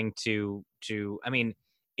having to I mean,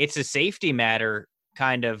 it's a safety matter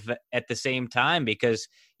kind of at the same time, because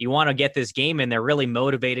you want to get this game in. They're really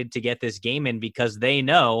motivated to get this game in because they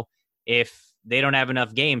know if they don't have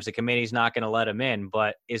enough games, the committee's not going to let them in.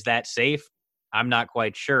 But is that safe? I'm not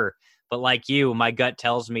quite sure. But like you, my gut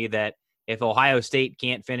tells me that if Ohio State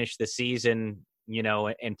can't finish the season,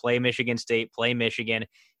 and play Michigan State, play Michigan,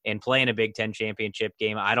 and play in a Big Ten championship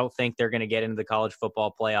game, I don't think they're going to get into the college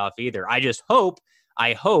football playoff either.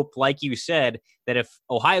 I hope, like you said, that if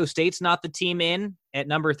Ohio State's not the team in at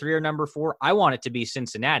number 3 or number 4, I want it to be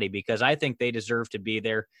Cincinnati, because I think they deserve to be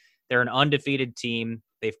there. They're an undefeated team.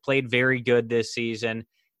 They've played very good this season.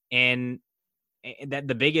 And that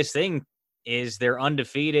the biggest thing is they're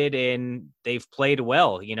undefeated and they've played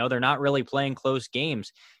well. They're not really playing close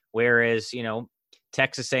games. Whereas,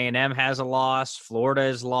 Texas A&M has a loss. Florida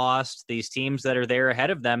is lost. These teams that are there ahead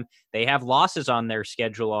of them, they have losses on their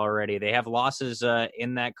schedule already. They have losses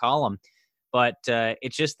in that column. But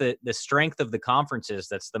it's just the strength of the conferences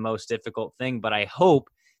that's the most difficult thing. But I hope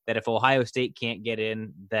that if Ohio State can't get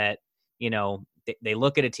in, that, they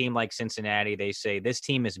look at a team like Cincinnati, they say, this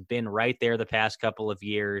team has been right there the past couple of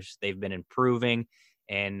years. They've been improving,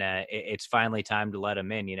 and it's finally time to let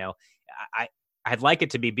them in. I'd like it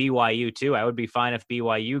to be BYU too. I would be fine if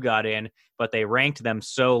BYU got in, but they ranked them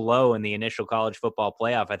so low in the initial college football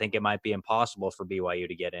playoff. I think it might be impossible for BYU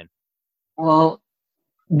to get in. Well,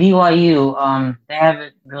 BYU, they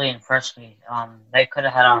haven't really impressed me. They could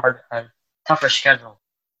have had a tougher schedule.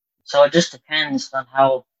 So it just depends on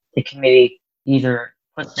how the committee either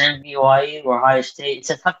puts in BYU or Ohio State. It's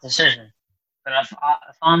a tough decision. But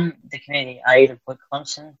if I'm the committee, I either put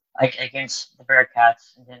Clemson against the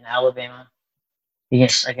Bearcats and then Alabama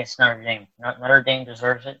against Notre Dame. Notre Dame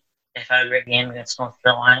deserves it. They've had a great game against North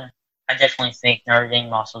Carolina. I definitely think Notre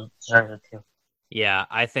Dame also deserves it too. Yeah,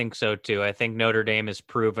 I think so too. I think Notre Dame has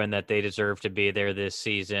proven that they deserve to be there this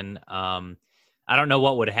season. I don't know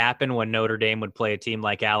what would happen when Notre Dame would play a team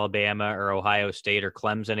like Alabama or Ohio State or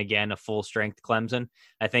Clemson again, a full-strength Clemson.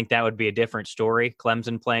 I think that would be a different story,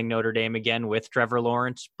 Clemson playing Notre Dame again with Trevor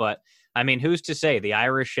Lawrence. But, I mean, who's to say? The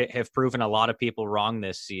Irish have proven a lot of people wrong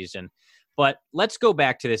this season. But let's go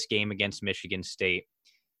back to this game against Michigan State.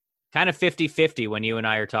 Kind of 50-50 when you and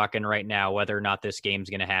I are talking right now whether or not this game's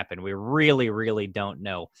going to happen. We really, really don't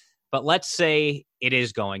know. But let's say it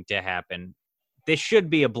is going to happen. This should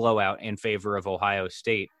be a blowout in favor of Ohio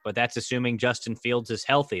State, but that's assuming Justin Fields is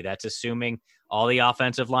healthy. That's assuming all the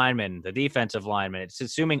offensive linemen, the defensive linemen. It's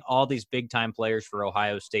assuming all these big-time players for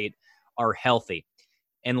Ohio State are healthy.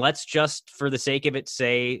 And let's just, for the sake of it,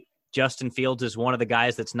 say Justin Fields is one of the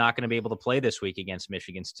guys that's not going to be able to play this week against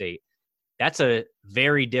Michigan State. That's a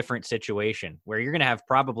very different situation where you're going to have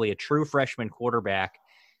probably a true freshman quarterback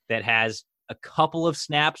that has a couple of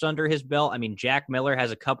snaps under his belt. I mean, Jack Miller has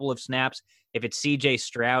a couple of snaps. If it's CJ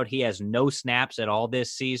Stroud, he has no snaps at all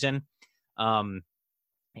this season.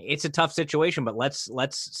 It's a tough situation, but let's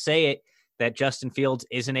say it that Justin Fields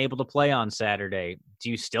isn't able to play on Saturday. Do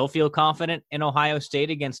you still feel confident in Ohio State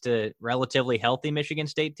against a relatively healthy Michigan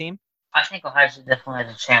State team? I think Ohio State definitely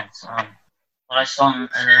has a chance. What I saw in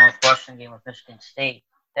the Northwestern game with Michigan State,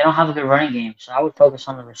 they don't have a good running game, so I would focus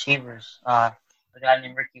on the receivers. A guy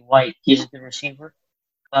named Ricky White, he's a good receiver.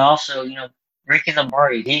 But also, Ricky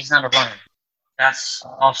Lombardi, he's not a runner. That's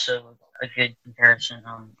also a good comparison.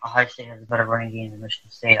 Ohio State has a better running game than Michigan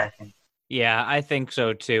State, I think. Yeah, I think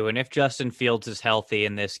so too. And if Justin Fields is healthy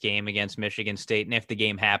in this game against Michigan State, and if the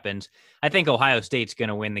game happens, I think Ohio State's going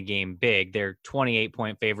to win the game big. They're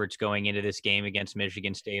 28-point favorites going into this game against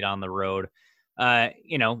Michigan State on the road.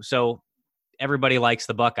 So everybody likes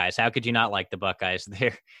the Buckeyes. How could you not like the Buckeyes?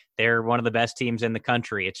 They're one of the best teams in the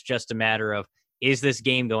country. It's just a matter of, is this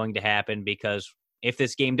game going to happen? Because if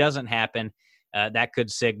this game doesn't happen, that could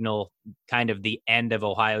signal kind of the end of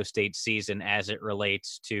Ohio State's season as it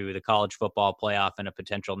relates to the college football playoff and a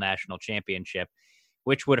potential national championship,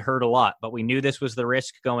 which would hurt a lot. But we knew this was the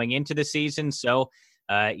risk going into the season, so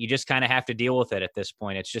you just kind of have to deal with it at this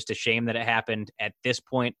point. It's just a shame that it happened at this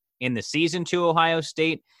point in the season to Ohio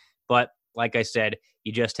State, but like I said,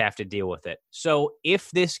 you just have to deal with it. So if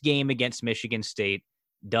this game against Michigan State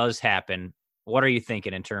does happen, what are you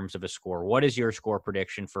thinking in terms of a score? What is your score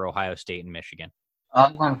prediction for Ohio State and Michigan?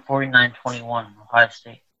 I'm going 49-21 Ohio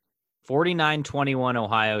State. 49-21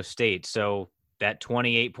 Ohio State. So that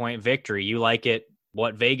 28-point victory, you like it,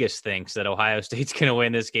 what Vegas thinks, that Ohio State's going to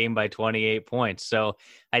win this game by 28 points. So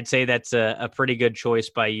I'd say that's a pretty good choice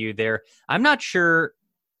by you there. I'm not sure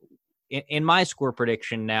in my score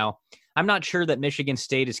prediction now, I'm not sure that Michigan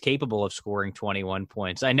State is capable of scoring 21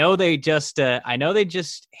 points. I know they just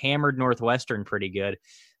hammered Northwestern pretty good,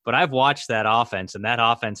 but I've watched that offense, and that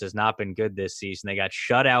offense has not been good this season. They got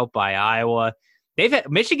shut out by Iowa.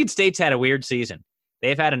 Michigan State's had a weird season.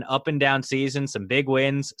 They've had an up and down season, some big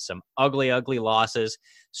wins, some ugly, ugly losses.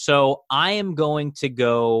 So I am going to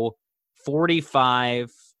go 45-13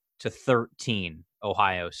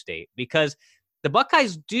 Ohio State, because the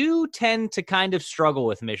Buckeyes do tend to kind of struggle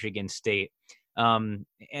with Michigan State,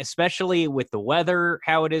 especially with the weather,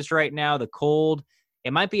 how it is right now, the cold.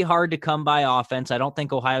 It might be hard to come by offense. I don't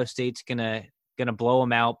think Ohio State's gonna blow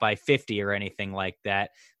them out by 50 or anything like that.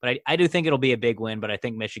 But I do think it'll be a big win, but I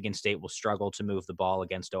think Michigan State will struggle to move the ball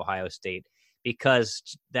against Ohio State because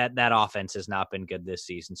that offense has not been good this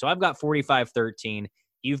season. So I've got 45-13.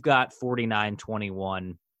 You've got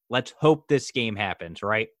 49-21. Let's hope this game happens,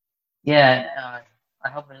 right? Yeah, I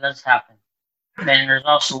hope it does happen. Then there's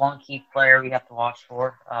also one key player we have to watch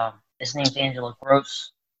for. His name's Angelo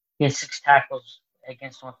Gross. He has 6 tackles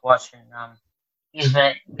against Northwestern. He's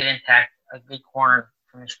been a good impact, a good corner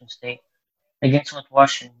for Michigan State. Against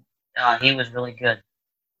Northwestern, he was really good.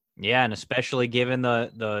 Yeah, and especially given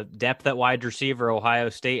the depth at wide receiver Ohio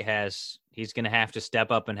State has, he's going to have to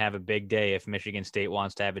step up and have a big day if Michigan State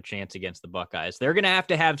wants to have a chance against the Buckeyes. They're going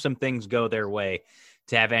to have some things go their way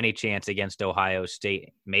to have any chance against Ohio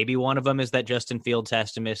State. Maybe one of them is that Justin Fields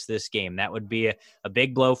has to miss this game. That would be a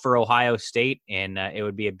big blow for Ohio State, and it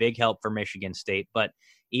would be a big help for Michigan State. But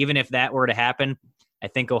even if that were to happen, I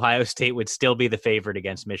think Ohio State would still be the favorite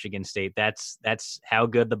against Michigan State. That's how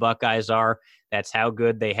good the Buckeyes are. That's how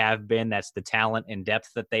good they have been. That's the talent and depth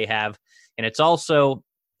that they have. And it's also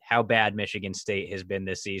how bad Michigan State has been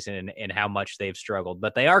this season and how much they've struggled.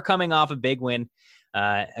 But they are coming off a big win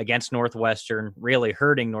against Northwestern, really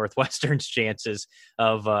hurting Northwestern's chances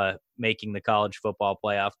of making the college football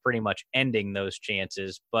playoff, pretty much ending those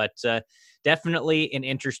chances. But definitely an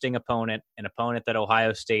interesting opponent, an opponent that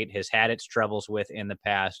Ohio State has had its troubles with in the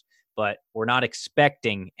past, but we're not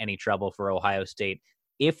expecting any trouble for Ohio State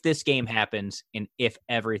if this game happens and if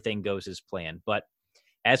everything goes as planned. But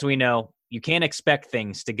as we know, you can't expect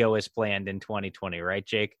things to go as planned in 2020, right,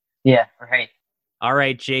 Jake? Yeah, right. All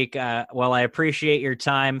right, Jake. Well, I appreciate your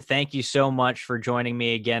time. Thank you so much for joining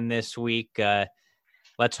me again this week.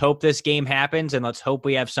 Let's hope this game happens, and let's hope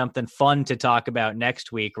we have something fun to talk about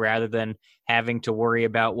next week rather than having to worry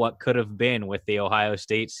about what could have been with the Ohio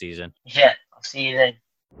State season. Yeah, I'll see you then.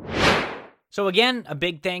 So again, a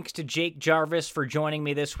big thanks to Jake Jarvis for joining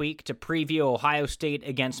me this week to preview Ohio State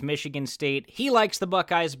against Michigan State. He likes the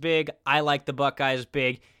Buckeyes big. I like the Buckeyes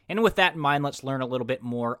big. And with that in mind, let's learn a little bit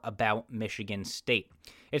more about Michigan State.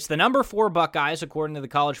 It's the number 4 Buckeyes, according to the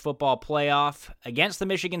College Football Playoff, against the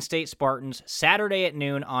Michigan State Spartans, Saturday at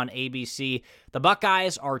noon on ABC. The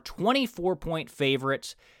Buckeyes are 24-point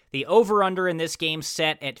favorites. The over-under in this game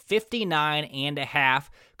set at 59.5.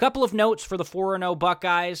 Couple of notes for the 4-0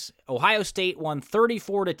 Buckeyes. Ohio State won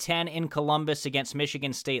 34-10 in Columbus against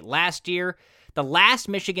Michigan State last year. The last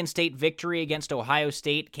Michigan State victory against Ohio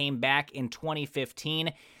State came back in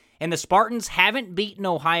 2015. And the Spartans haven't beaten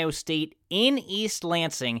Ohio State in East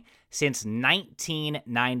Lansing since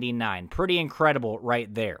 1999. Pretty incredible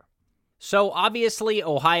right there. So obviously,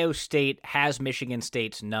 Ohio State has Michigan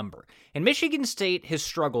State's number. And Michigan State has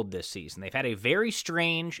struggled this season. They've had a very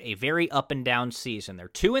strange, a very up and down season. They're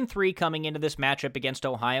 2-3 coming into this matchup against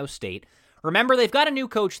Ohio State. Remember, they've got a new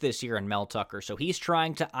coach this year in Mel Tucker, so he's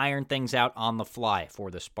trying to iron things out on the fly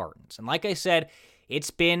for the Spartans. And like I said,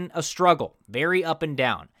 it's been a struggle, very up and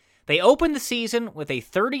down. They opened the season with a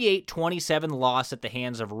 38-27 loss at the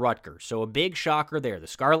hands of Rutgers, so a big shocker there. The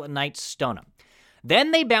Scarlet Knights stun them.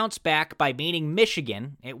 Then they bounced back by beating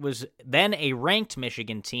Michigan. It was then a ranked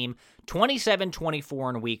Michigan team,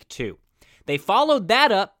 27-24 in Week 2. They followed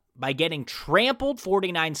that up by getting trampled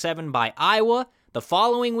 49-7 by Iowa. The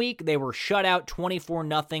following week, they were shut out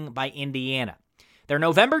 24-0 by Indiana. Their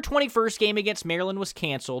November 21st game against Maryland was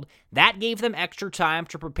canceled. That gave them extra time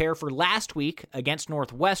to prepare for last week against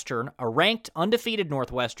Northwestern, a ranked, undefeated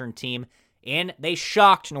Northwestern team, and they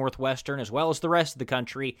shocked Northwestern as well as the rest of the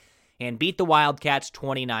country and beat the Wildcats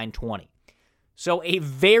 29-20. So a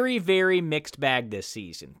very, very mixed bag this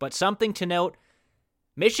season. But something to note,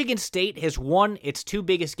 Michigan State has won its 2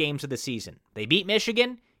 biggest games of the season. They beat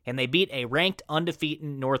Michigan, and they beat a ranked, undefeated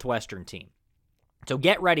Northwestern team. So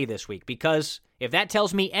get ready this week, because if that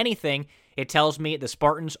tells me anything, it tells me the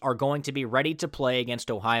Spartans are going to be ready to play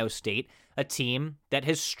against Ohio State, a team that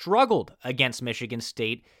has struggled against Michigan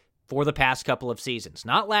State for the past couple of seasons.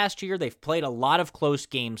 Not last year. They've played a lot of close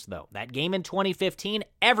games, though. That game in 2015,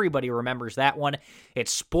 everybody remembers that one. It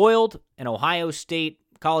spoiled an Ohio State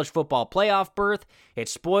college football playoff berth. It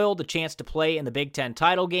spoiled a chance to play in the Big Ten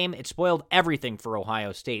title game. It spoiled everything for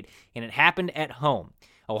Ohio State, and it happened at home.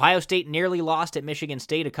 Ohio State nearly lost at Michigan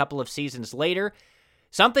State a couple of seasons later.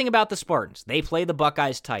 Something about the Spartans. They play the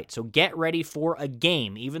Buckeyes tight, so get ready for a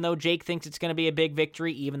game. Even though Jake thinks it's going to be a big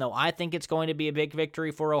victory, even though I think it's going to be a big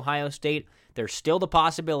victory for Ohio State, there's still the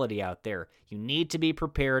possibility out there. You need to be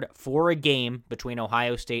prepared for a game between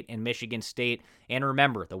Ohio State and Michigan State. And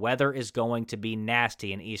remember, the weather is going to be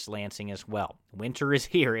nasty in East Lansing as well. Winter is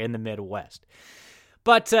here in the Midwest.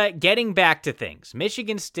 But getting back to things,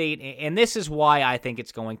 Michigan State, and this is why I think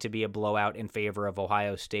it's going to be a blowout in favor of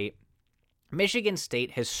Ohio State. Michigan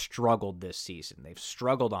State has struggled this season. They've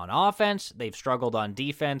struggled on offense, they've struggled on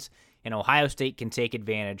defense, and Ohio State can take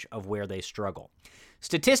advantage of where they struggle.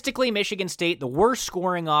 Statistically, Michigan State, the worst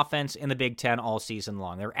scoring offense in the Big Ten all season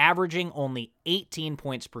long. They're averaging only 18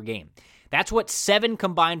 points per game. That's what 7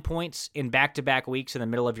 combined points in back-to-back weeks in the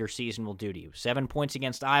middle of your season will do to you. 7 points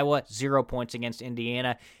against Iowa, 0 points against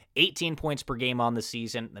Indiana, 18 points per game on the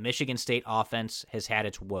season. The Michigan State offense has had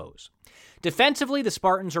its woes. Defensively, the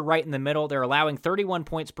Spartans are right in the middle. They're allowing 31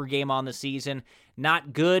 points per game on the season.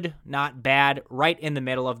 Not good, not bad, right in the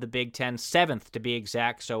middle of the Big Ten, 7th to be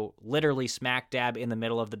exact, so literally smack dab in the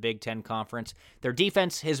middle of the Big Ten Conference. Their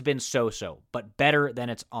defense has been so-so, but better than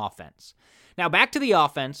its offense. Now back to the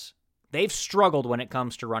offense. They've struggled when it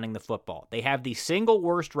comes to running the football. They have the single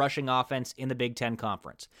worst rushing offense in the Big Ten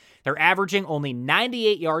Conference. They're averaging only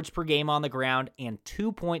 98 yards per game on the ground and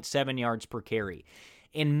 2.7 yards per carry.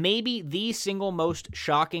 And maybe the single most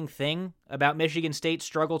shocking thing about Michigan State's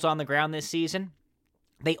struggles on the ground this season,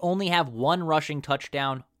 they only have 1 rushing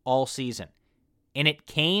touchdown all season. And it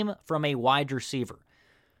came from a wide receiver.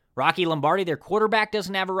 Rocky Lombardi, their quarterback,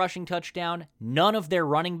 doesn't have a rushing touchdown. None of their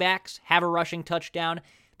running backs have a rushing touchdown.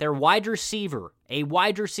 Their wide receiver,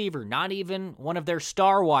 not even one of their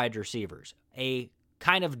star wide receivers, a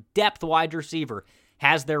kind of depth wide receiver,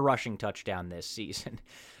 has their rushing touchdown this season.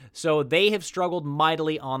 So they have struggled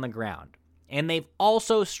mightily on the ground. And they've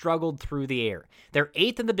also struggled through the air. They're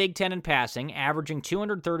 8th in the Big Ten in passing, averaging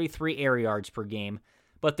 233 air yards per game,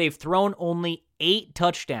 but they've thrown only 8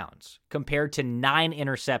 touchdowns compared to 9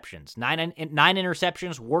 interceptions. 9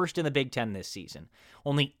 interceptions, worst in the Big Ten this season.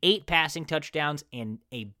 Only 8 passing touchdowns and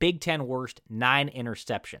a Big Ten worst 9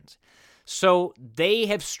 interceptions. So they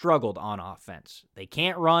have struggled on offense. They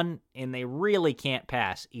can't run, and they really can't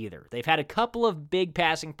pass either. They've had a couple of big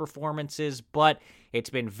passing performances, but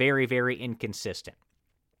it's been very, very inconsistent.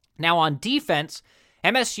 Now on defense,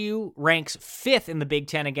 MSU ranks 5th in the Big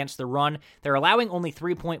Ten against the run. They're allowing only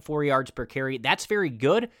 3.4 yards per carry. That's very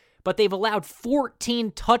good, but they've allowed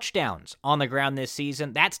 14 touchdowns on the ground this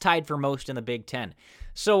season. That's tied for most in the Big Ten.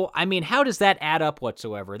 So, I mean, how does that add up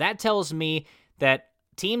whatsoever? That tells me that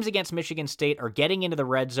teams against Michigan State are getting into the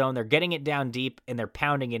red zone, they're getting it down deep, and they're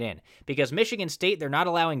pounding it in. Because Michigan State, they're not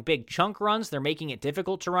allowing big chunk runs, they're making it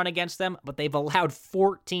difficult to run against them, but they've allowed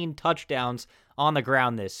 14 touchdowns on the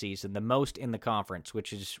ground this season, the most in the conference,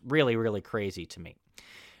 which is really, really crazy to me.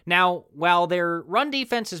 Now, while their run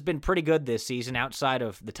defense has been pretty good this season outside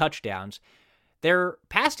of the touchdowns, their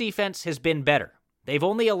pass defense has been better. They've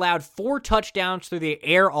only allowed 4 touchdowns through the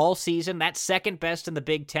air all season. That's second best in the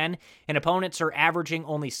Big Ten, and opponents are averaging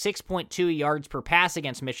only 6.2 yards per pass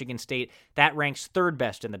against Michigan State. That ranks 3rd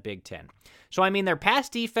best in the Big Ten. So, I mean, their pass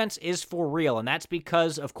defense is for real, and that's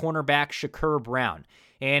because of cornerback Shakur Brown.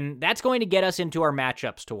 And that's going to get us into our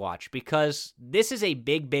matchups to watch, because this is a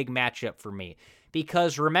big, big matchup for me.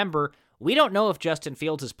 Because, remember, we don't know if Justin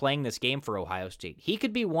Fields is playing this game for Ohio State. He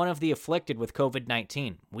could be one of the afflicted with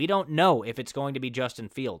COVID-19. We don't know if it's going to be Justin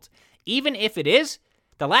Fields. Even if it is,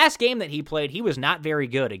 the last game that he played, he was not very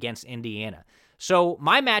good against Indiana. So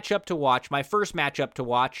my matchup to watch, my first matchup to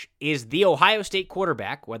watch, is the Ohio State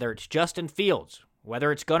quarterback, whether it's Justin Fields,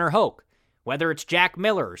 whether it's Gunnar Hoke, whether it's Jack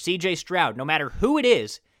Miller or C.J. Stroud, no matter who it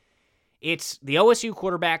is, it's the OSU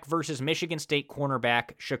quarterback versus Michigan State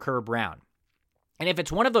cornerback Shakur Brown. And if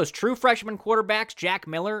it's one of those true freshman quarterbacks, Jack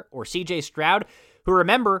Miller or C.J. Stroud, who,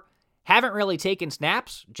 remember, haven't really taken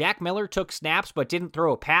snaps. Jack Miller took snaps but didn't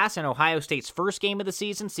throw a pass in Ohio State's first game of the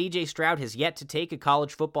season. C.J. Stroud has yet to take a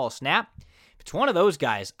college football snap. If it's one of those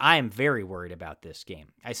guys, I am very worried about this game.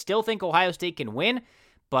 I still think Ohio State can win,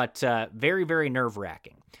 but very, very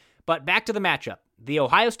nerve-wracking. But back to the matchup. The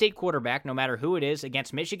Ohio State quarterback, no matter who it is,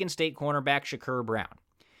 against Michigan State cornerback Shakur Brown.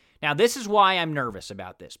 Now, this is why I'm nervous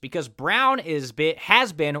about this, because Brown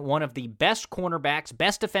has been one of the best cornerbacks,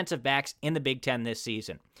 best defensive backs in the Big Ten this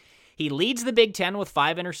season. He leads the Big Ten with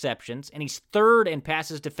 5 interceptions, and he's 3rd in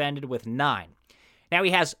passes defended with 9. Now,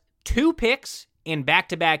 he has 2 picks in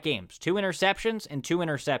back-to-back games, 2 interceptions and 2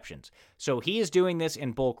 interceptions. So he is doing this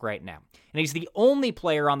in bulk right now. And he's the only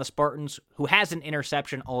player on the Spartans who has an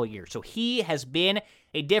interception all year. So he has been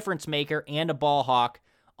a difference maker and a ball hawk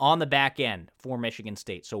on the back end for Michigan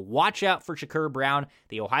State. So watch out for Shakur Brown.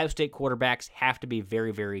 The Ohio State quarterbacks have to be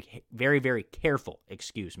very, very, very, very careful.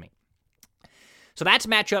 So that's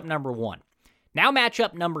matchup number 1. Now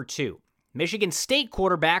matchup number 2. Michigan State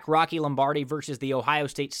quarterback Rocky Lombardi versus the Ohio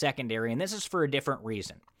State secondary, and this is for a different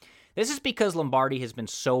reason. This is because Lombardi has been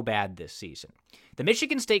so bad this season. The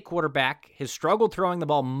Michigan State quarterback has struggled throwing the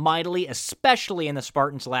ball mightily, especially in the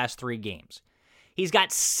Spartans' last 3 games. He's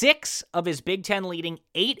got 6 of his Big Ten leading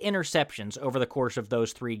 8 interceptions over the course of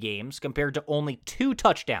those 3 games, compared to only 2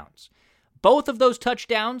 touchdowns. Both of those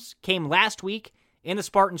touchdowns came last week in the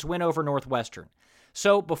Spartans' win over Northwestern.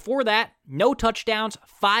 So before that, no touchdowns,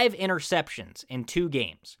 5 interceptions in 2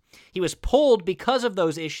 games. He was pulled because of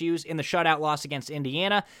those issues in the shutout loss against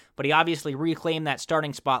Indiana, but he obviously reclaimed that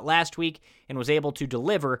starting spot last week and was able to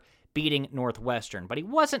deliver, beating Northwestern. But he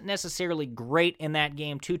wasn't necessarily great in that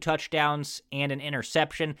game. 2 touchdowns and an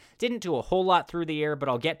interception. Didn't do a whole lot through the air, but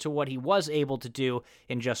I'll get to what he was able to do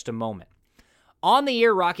in just a moment. On the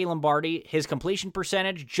year, Rocky Lombardi, his completion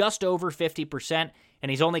percentage just over 50%, and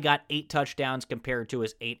he's only got 8 touchdowns compared to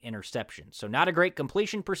his 8 interceptions. So not a great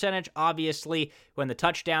completion percentage. Obviously, when the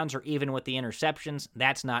touchdowns are even with the interceptions,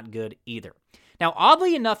 that's not good either. Now,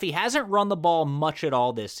 oddly enough, he hasn't run the ball much at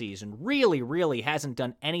all this season. Really hasn't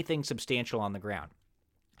done anything substantial on the ground.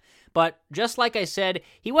 But just like I said,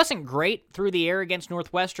 he wasn't great through the air against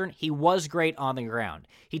Northwestern. He was great on the ground.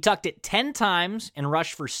 He tucked it 10 times and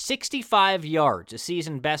rushed for 65 yards, a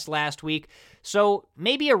season best last week. So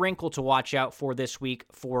maybe a wrinkle to watch out for this week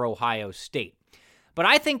for Ohio State. But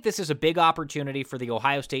I think this is a big opportunity for the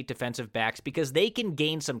Ohio State defensive backs because they can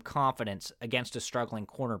gain some confidence against a struggling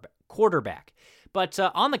quarterback. But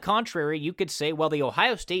on the contrary, you could say, well, the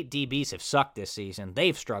Ohio State DBs have sucked this season.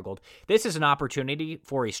 They've struggled. This is an opportunity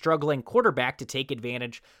for a struggling quarterback to take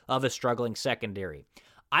advantage of a struggling secondary.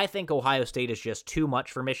 I think Ohio State is just too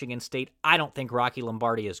much for Michigan State. I don't think Rocky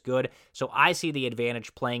Lombardi is good, so I see the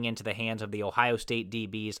advantage playing into the hands of the Ohio State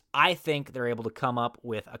DBs. I think they're able to come up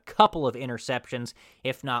with a couple of interceptions,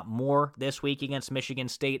 if not more, this week against Michigan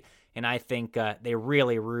State, and I think they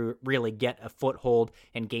really get a foothold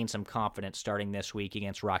and gain some confidence starting this week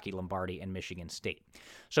against Rocky Lombardi and Michigan State.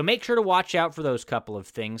 So make sure to watch out for those couple of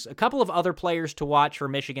things. A couple of other players to watch for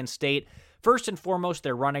Michigan State. First and foremost,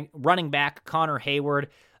 their running back, Connor Hayward,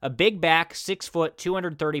 a big back, 6 foot,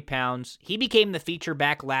 230 pounds. He became the feature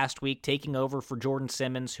back last week, taking over for Jordan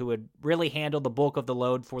Simmons, who had really handled the bulk of the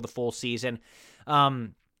load for the full season.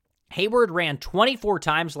 Hayward ran 24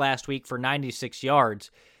 times last week for 96 yards.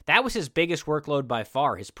 That was his biggest workload by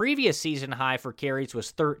far. His previous season high for carries was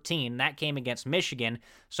 13. That came against Michigan.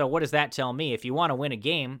 So what does that tell me? If you want to win a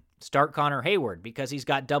game, start Connor Hayward because he's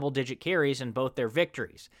got double-digit carries in both their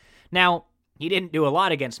victories. Now, he didn't do a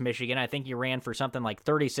lot against Michigan. I think he ran for something like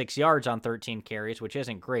 36 yards on 13 carries, which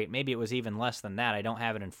isn't great. Maybe it was even less than that. I don't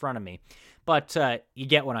have it in front of me. But you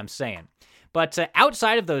get what I'm saying. But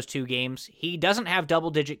outside of those 2 games, he doesn't have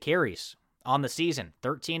double-digit carries on the season.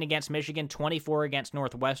 13 against Michigan, 24 against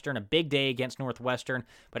Northwestern, a big day against Northwestern.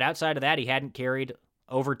 But outside of that, he hadn't carried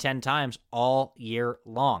over 10 times all year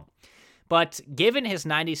long. But given his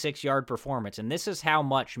 96-yard performance, and this is how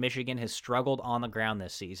much Michigan has struggled on the ground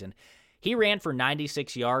this season, he ran for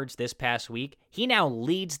 96 yards this past week. He now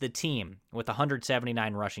leads the team with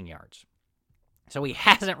 179 rushing yards. So he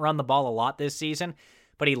hasn't run the ball a lot this season,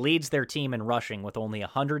 but he leads their team in rushing with only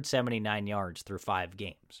 179 yards through 5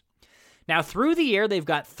 games. Now, through the air, they've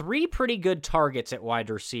got 3 pretty good targets at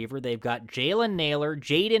wide receiver. They've got Jalen Nailor,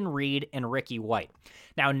 Jaden Reed, and Ricky White.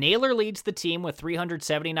 Now, Nailor leads the team with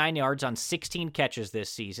 379 yards on 16 catches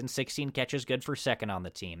this season. 16 catches, good for second on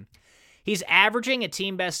the team. He's averaging a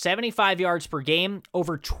team best 75 yards per game,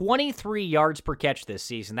 over 23 yards per catch this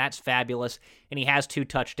season. That's fabulous. And he has 2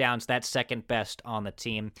 touchdowns. That's second best on the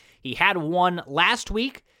team. He had 1 last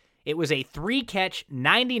week. It was a 3-catch,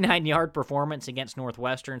 99-yard performance against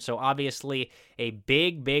Northwestern. So obviously a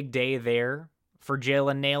big day there for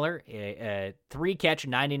Jalen Nailor. A 3-catch,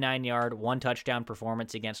 99-yard, 1-touchdown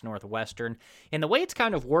performance against Northwestern. And the way it's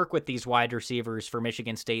kind of worked with these wide receivers for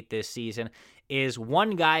Michigan State this season is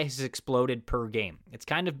one guy has exploded per game. It's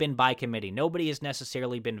kind of been by committee. Nobody has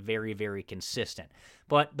necessarily been very consistent.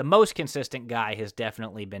 But the most consistent guy has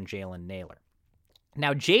definitely been Jalen Nailor.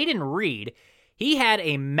 Now, Jaden Reed, he had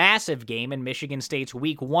a massive game in Michigan State's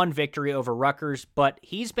Week 1 victory over Rutgers, but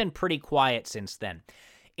he's been pretty quiet since then.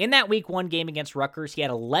 In that Week 1 game against Rutgers, he had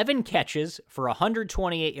 11 catches for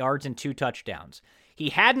 128 yards and 2 touchdowns. He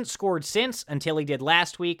hadn't scored since until he did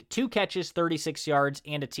last week, 2 catches, 36 yards,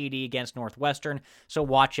 and a TD against Northwestern, so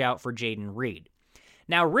watch out for Jaden Reed.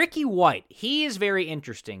 Now, Ricky White, he is very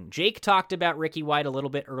interesting. Jake talked about Ricky White a little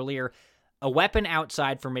bit earlier. A weapon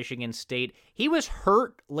outside for Michigan State. He was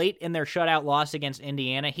hurt late in their shutout loss against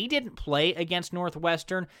Indiana. He didn't play against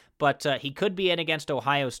Northwestern, but he could be in against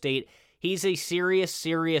Ohio State. He's a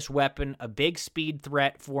serious weapon, a big speed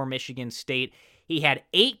threat for Michigan State. He had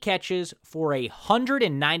 8 catches for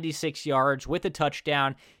 196 yards with a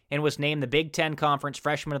touchdown and was named the Big Ten Conference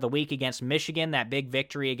Freshman of the Week against Michigan, that big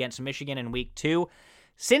victory against Michigan in Week 2.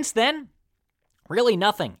 Since then, really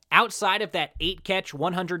nothing. Outside of that 8-catch,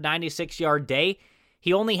 196-yard day,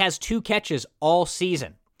 he only has 2 catches all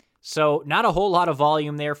season. So not a whole lot of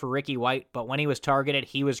volume there for Ricky White, but when he was targeted,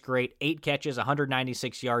 he was great. 8 catches,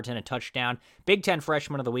 196 yards, and a touchdown. Big Ten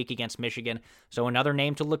Freshman of the Week against Michigan. So another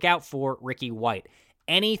name to look out for, Ricky White.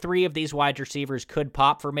 Any 3 of these wide receivers could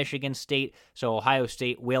pop for Michigan State, so Ohio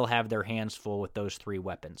State will have their hands full with those 3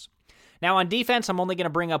 weapons. Now on defense, I'm only going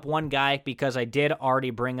to bring up one guy because I did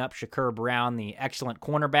already bring up Shakur Brown, the excellent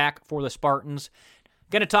cornerback for the Spartans.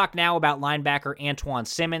 Going to talk now about linebacker Antoine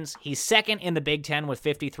Simmons. He's second in the Big Ten with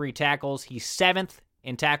 53 tackles. He's 7th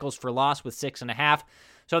in tackles for loss with 6.5.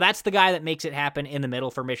 So that's the guy that makes it happen in the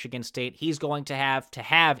middle for Michigan State. He's going to have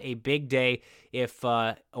a big day if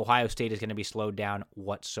Ohio State is going to be slowed down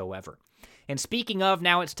whatsoever. And speaking of,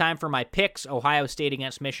 now it's time for my picks. Ohio State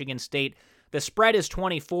against Michigan State. The spread is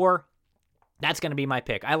 24. That's going to be my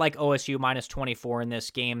pick. I like OSU minus 24 in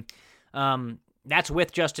this game. That's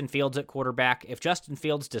with Justin Fields at quarterback. If Justin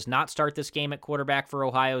Fields does not start this game at quarterback for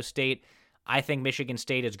Ohio State, I think Michigan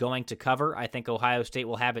State is going to cover. I think Ohio State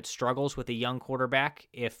will have its struggles with a young quarterback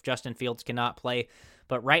if Justin Fields cannot play.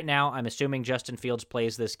 But right now, I'm assuming Justin Fields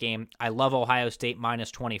plays this game. I love Ohio State minus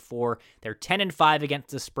 24. They're 10-5 against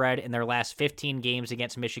the spread in their last 15 games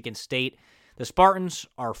against Michigan State. The Spartans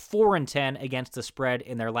are 4-10 against the spread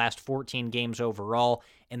in their last 14 games overall,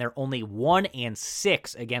 and they're only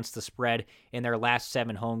 1-6 against the spread in their last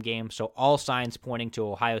 7 home games. So all signs pointing to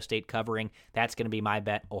Ohio State covering. That's going to be my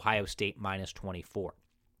bet, Ohio State minus 24.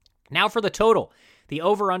 Now for the total. The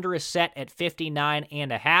over-under is set at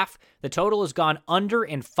 59.5. The total has gone under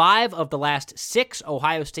in 5 of the last 6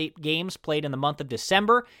 Ohio State games played in the month of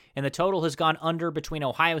December, and the total has gone under between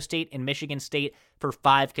Ohio State and Michigan State for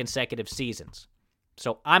 5 consecutive seasons.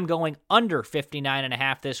 So I'm going under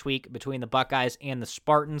 59.5 this week between the Buckeyes and the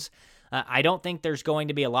Spartans. I don't think there's going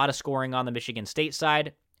to be a lot of scoring on the Michigan State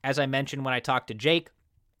side. As I mentioned when I talked to Jake,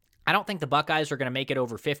 I don't think the Buckeyes are going to make it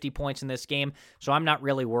over 50 points in this game, so I'm not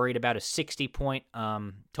really worried about a 60-point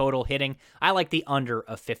total hitting. I like the under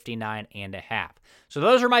of 59.5. So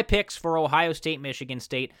those are my picks for Ohio State, Michigan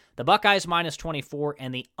State, the Buckeyes minus 24,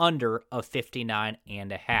 and the under of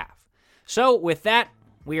 59.5. So with that,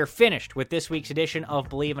 we are finished with this week's edition of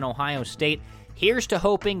Believe in Ohio State. Here's to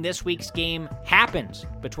hoping this week's game happens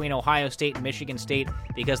between Ohio State and Michigan State,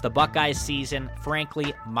 because the Buckeyes season,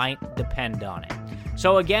 frankly, might depend on it.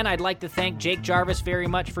 So again, I'd like to thank Jake Jarvis very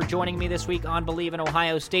much for joining me this week on Believe in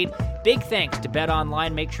Ohio State. Big thanks to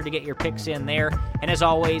BetOnline. Make sure to get your picks in there. And as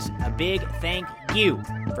always, a big thank you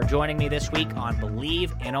for joining me this week on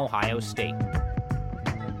Believe in Ohio State.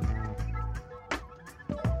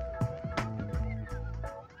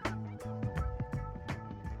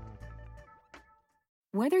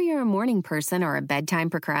 Whether you're a morning person or a bedtime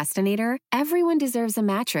procrastinator, everyone deserves a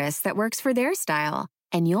mattress that works for their style.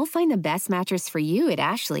 And you'll find the best mattress for you at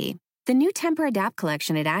Ashley. The new Tempur-Adapt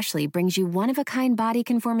collection at Ashley brings you one-of-a-kind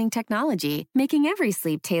body-conforming technology, making every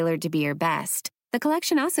sleep tailored to be your best. The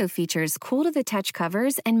collection also features cool-to-the-touch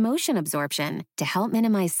covers and motion absorption to help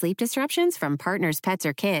minimize sleep disruptions from partners, pets,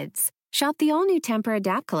 or kids. Shop the all-new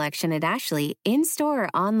Tempur-Adapt collection at Ashley, in-store or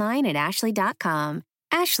online at ashley.com.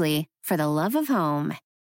 Ashley, for the love of home.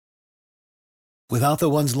 Without the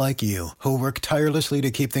ones like you, who work tirelessly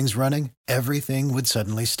to keep things running, everything would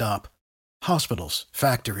suddenly stop. Hospitals,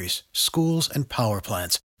 factories, schools, and power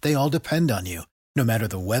plants, they all depend on you. No matter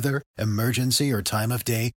the weather, emergency, or time of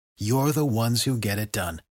day, you're the ones who get it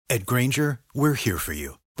done. At Grainger, we're here for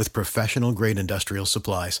you with professional-grade industrial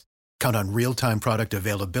supplies. Count on real-time product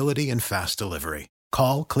availability and fast delivery.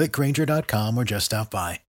 Call, click Grainger.com, or just stop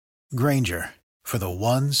by. Grainger, for the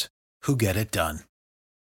ones who get it done.